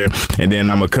out there, and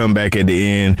then I'm gonna come back at the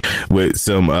end with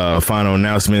some final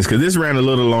announcements, because this ran a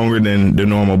little longer than the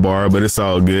normal bar, but it's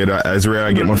all good. It's rare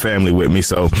I get my family with me,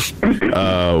 so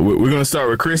we're gonna start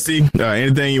with Christy.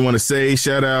 Anything you want to say,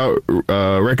 shout out,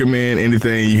 recommend,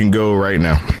 anything, you can go right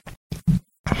now.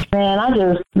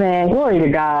 Man, glory to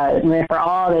God, man, for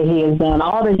all that he has done,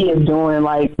 all that he is doing,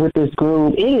 like, with this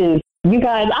group. It is, you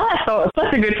guys, I had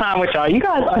such a good time with y'all. You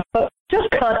guys are just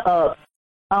cut up.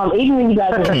 Even when you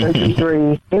guys were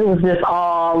 33, it was just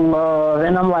all love.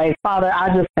 And I'm like, Father,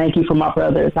 I just thank you for my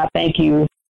brothers. I thank you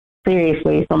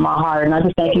seriously from my heart. And I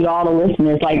just thank you to all the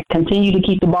listeners. Like, continue to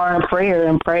keep the bar in prayer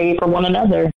and pray for one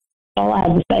another. That's all I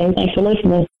have to say. Thanks for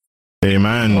listening.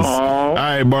 Amen. All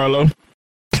right, Barlow.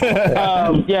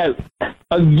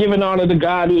 Giving honor to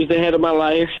God, who is the head of my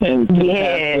life, and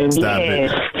Stop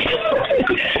it.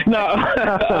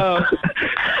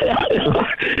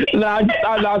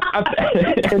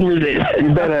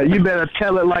 You better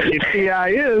tell it like your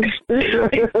CI is.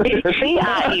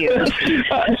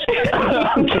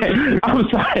 I'm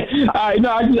sorry.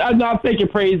 I'm thanking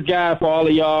praise God for all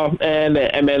of y'all, and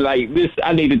man, like this,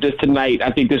 I needed this tonight.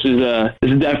 I think this is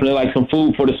definitely like some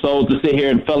food for the soul to sit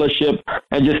here and fellowship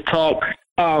and just talk.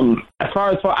 As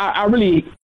far as I'm really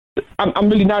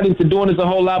not into doing this a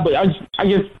whole lot, but I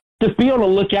guess just be on the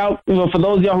lookout. For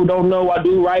those of y'all who don't know, I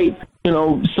do write,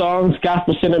 songs,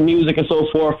 gospel-centered music, and so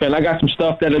forth. And I got some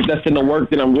stuff that's in the work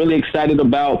that I'm really excited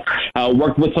about.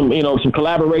 Worked with some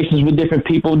collaborations with different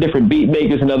people, different beat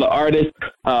makers and other artists,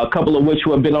 a couple of which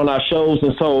who have been on our shows.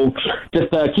 And so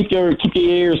just keep your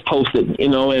ears posted,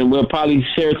 and we'll probably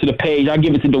share it to the page. I'll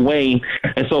give it to Dwayne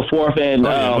and so forth. And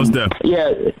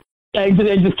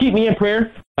just keep me in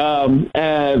prayer.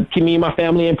 Keep me and my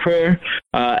family in prayer.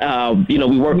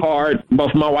 We work hard,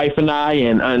 both my wife and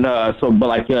I,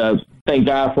 thank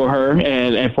God for her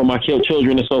and for my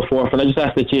children and so forth. And I just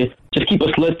ask that you just keep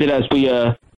us lifted as we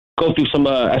go through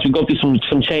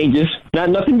some changes.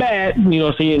 Nothing bad, so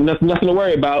nothing to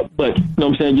worry about. But what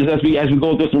I'm saying, just as we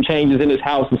go through some changes in this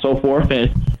house and so forth, and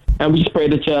we just pray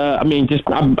that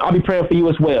I'll be praying for you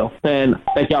as well. And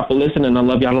thank y'all for listening. I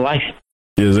love y'all to life.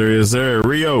 Yes, sir.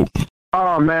 Rio.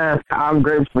 Oh, man, I'm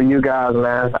grateful for you guys,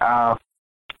 man.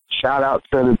 Shout out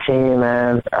to the team,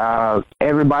 man.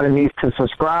 Everybody needs to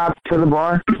subscribe to the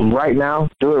bar right now.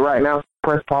 Do it right now.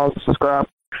 Press pause, subscribe,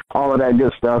 all of that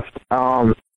good stuff.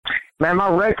 Man, my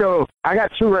reco, I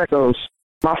got 2 recos.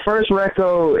 My first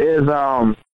reco is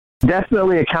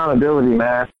definitely accountability,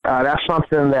 man. That's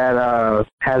something that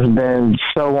has been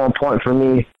so on point for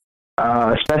me,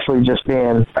 especially just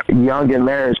being young in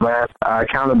marriage, man.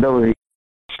 Accountability.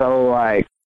 So,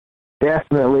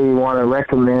 definitely want to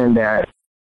recommend that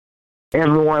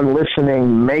everyone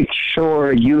listening, make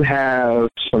sure you have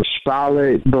some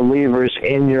solid believers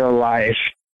in your life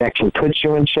that can put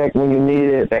you in check when you need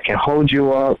it, that can hold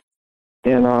you up,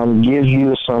 and give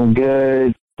you some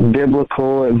good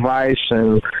biblical advice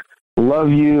and love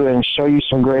you and show you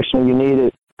some grace when you need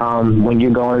it, when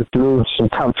you're going through some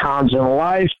tough times in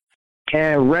life.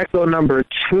 And reco number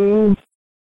 2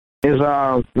 is,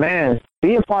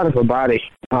 be a part of a body.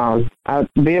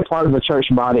 Be a part of a church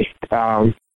body.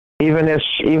 Even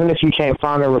if you can't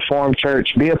find a Reformed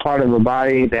church, be a part of a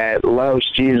body that loves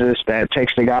Jesus, that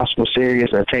takes the gospel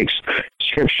serious, that takes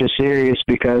Scripture serious,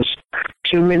 because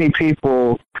too many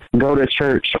people go to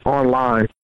church online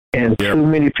and too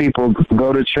many people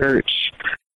go to church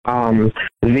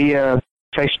via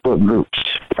Facebook groups.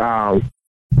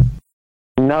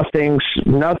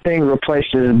 Nothing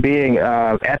replaces being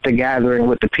at the gathering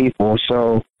with the people.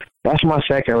 So that's my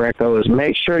second reco, is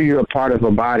make sure you're a part of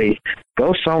a body.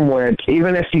 Go somewhere,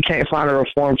 even if you can't find a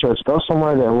Reformed church, go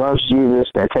somewhere that loves Jesus,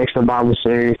 that takes the Bible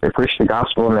serious, that preaches the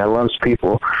gospel, and that loves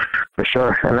people, for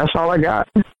sure. And that's all I got.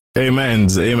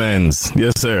 Amens.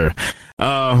 Yes, sir.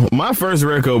 My first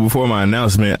reco before my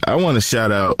announcement, I want to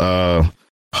shout out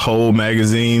Whole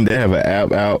Magazine. They have an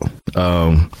app out.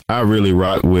 I really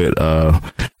rock with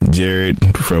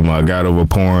Jared from God Over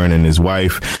Porn and his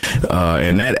wife,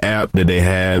 and that app that they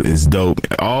have is dope.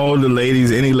 All the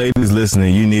ladies, any ladies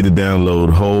listening, you need to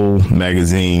download Whole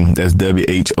Magazine. That's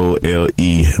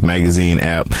WHOLE magazine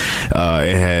app.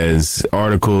 It has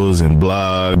articles and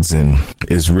blogs, and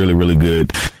it's really, really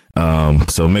good.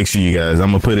 So make sure you guys,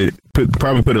 I'm gonna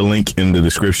probably put a link in the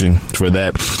description for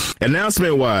that.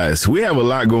 Announcement wise, we have a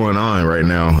lot going on right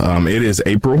now. It is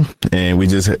April, and we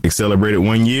just celebrated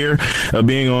 1 year of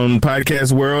being on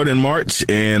Podcast World in March,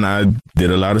 and I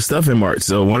did a lot of stuff in March.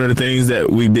 So one of the things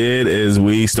that we did is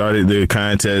we started the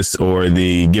contest, or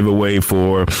the giveaway,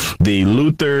 for the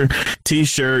Luther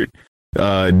t-shirt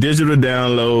digital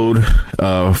download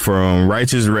from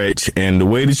Righteous Wretch. And the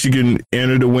way that you can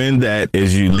enter to win that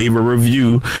is you leave a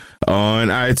review on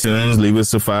iTunes, leave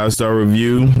us a 5-star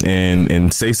review,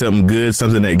 and say something good,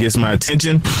 something that gets my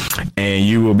attention, and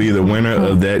you will be the winner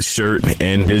of that shirt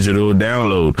and digital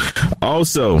download.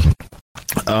 Also,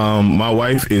 my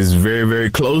wife is very,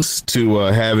 very close to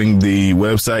having the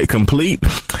website complete.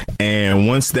 And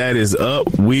once that is up,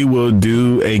 we will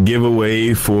do a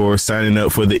giveaway for signing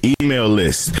up for the email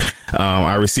list.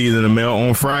 I received in the mail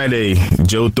on Friday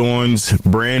Joe Thorne's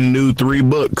brand new 3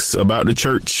 books about the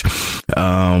church,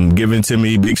 given to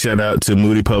me. Big shout out to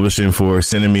Moody Publishing for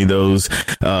sending me those.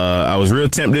 I was real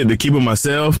tempted to keep them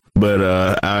myself, but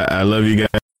I love you guys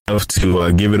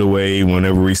to give it away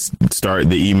whenever we start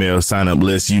the email sign up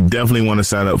list. You definitely want to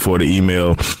sign up for the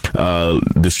email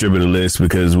distributor list,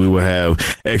 because we will have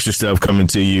extra stuff coming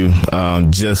to you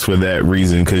just for that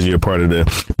reason, because you're part of the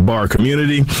B.A.R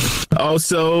community.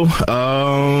 Also,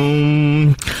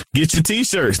 get your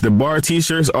t-shirts. The B.A.R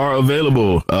t-shirts are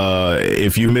available.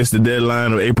 If you missed the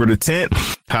deadline of April the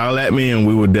 10th, holler at me and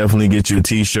we will definitely get you a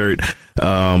t-shirt.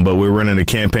 But we're running a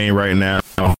campaign right now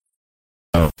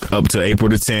up to April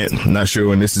the 10th. Not sure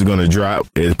when this is going to drop.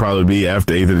 It'll probably be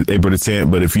after April the 10th.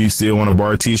 But if you still want a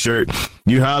B.A.R t-shirt,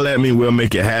 you holler at me. We'll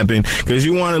make it happen, because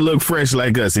you want to look fresh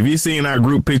like us. If you seen our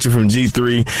group picture from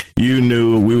G3, you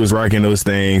knew we was rocking those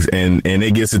things, and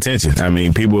it gets attention. I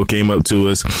mean, people came up to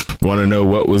us, want to know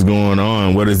what was going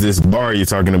on. What is this B.A.R you're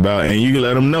talking about? And you can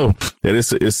let them know that it's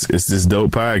this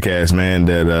dope podcast, man,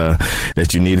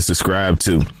 that you need to subscribe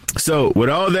to. So with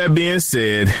all that being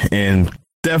said, and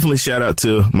definitely shout out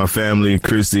to my family,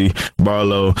 Chrissy,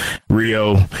 Barlow,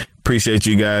 Rio. Appreciate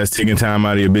you guys taking time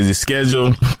out of your busy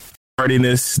schedule.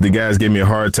 Tardiness, the guys gave me a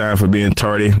hard time for being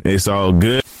tardy. It's all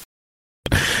good.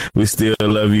 We still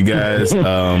love you guys.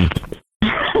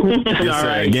 Yes,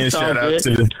 right. Again, shout out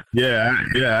to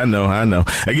I know.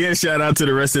 Again, shout out to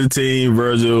the rest of the team,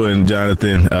 Virgil and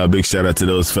Jonathan. Big shout out to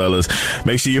those fellas.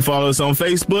 Make sure you follow us on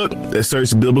Facebook.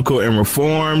 Search Biblical and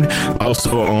Reformed.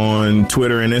 Also on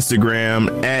Twitter and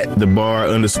Instagram at the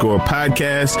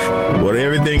bar_podcast. But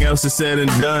everything else is said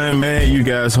and done, man, you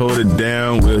guys hold it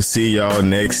down. We'll see y'all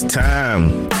next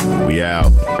time. We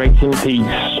out. Grace and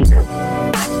peace.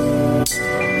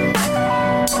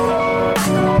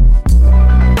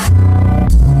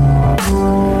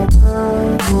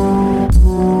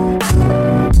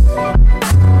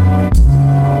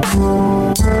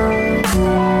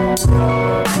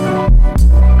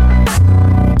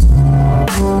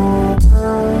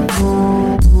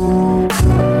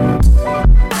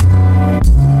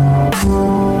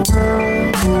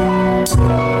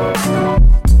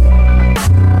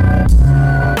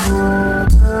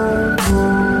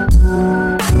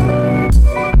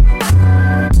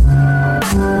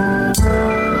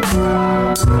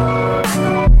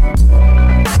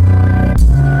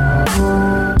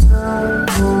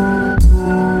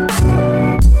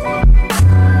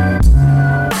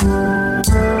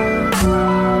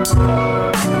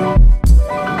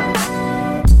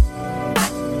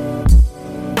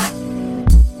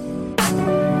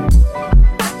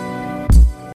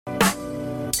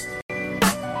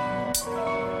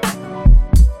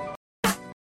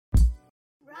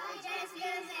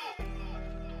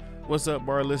 What's up,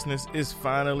 bar listeners? It's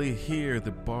finally here,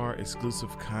 the bar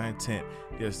exclusive content.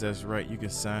 Yes, that's right. You can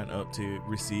sign up to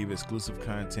receive exclusive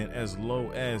content as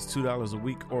low as $2 a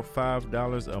week or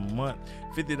 $5 a month,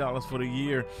 $50 for the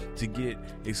year to get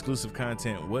exclusive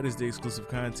content. What is the exclusive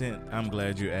content? I'm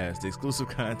glad you asked. The exclusive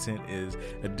content is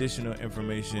additional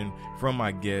information from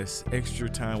my guests, extra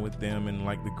time with them in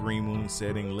like the green moon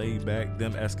setting, laid back,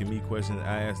 them asking me questions,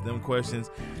 I ask them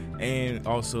questions, and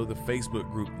also the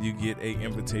Facebook group. You get an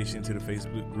invitation to the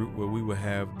Facebook group where we will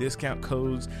have discount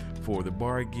codes for the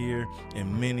bar gear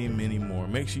and many, many more.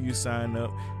 Make sure you sign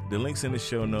up. The link's in the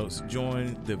show notes.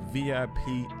 Join the VIP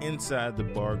inside the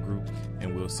bar group,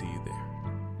 and we'll see you there.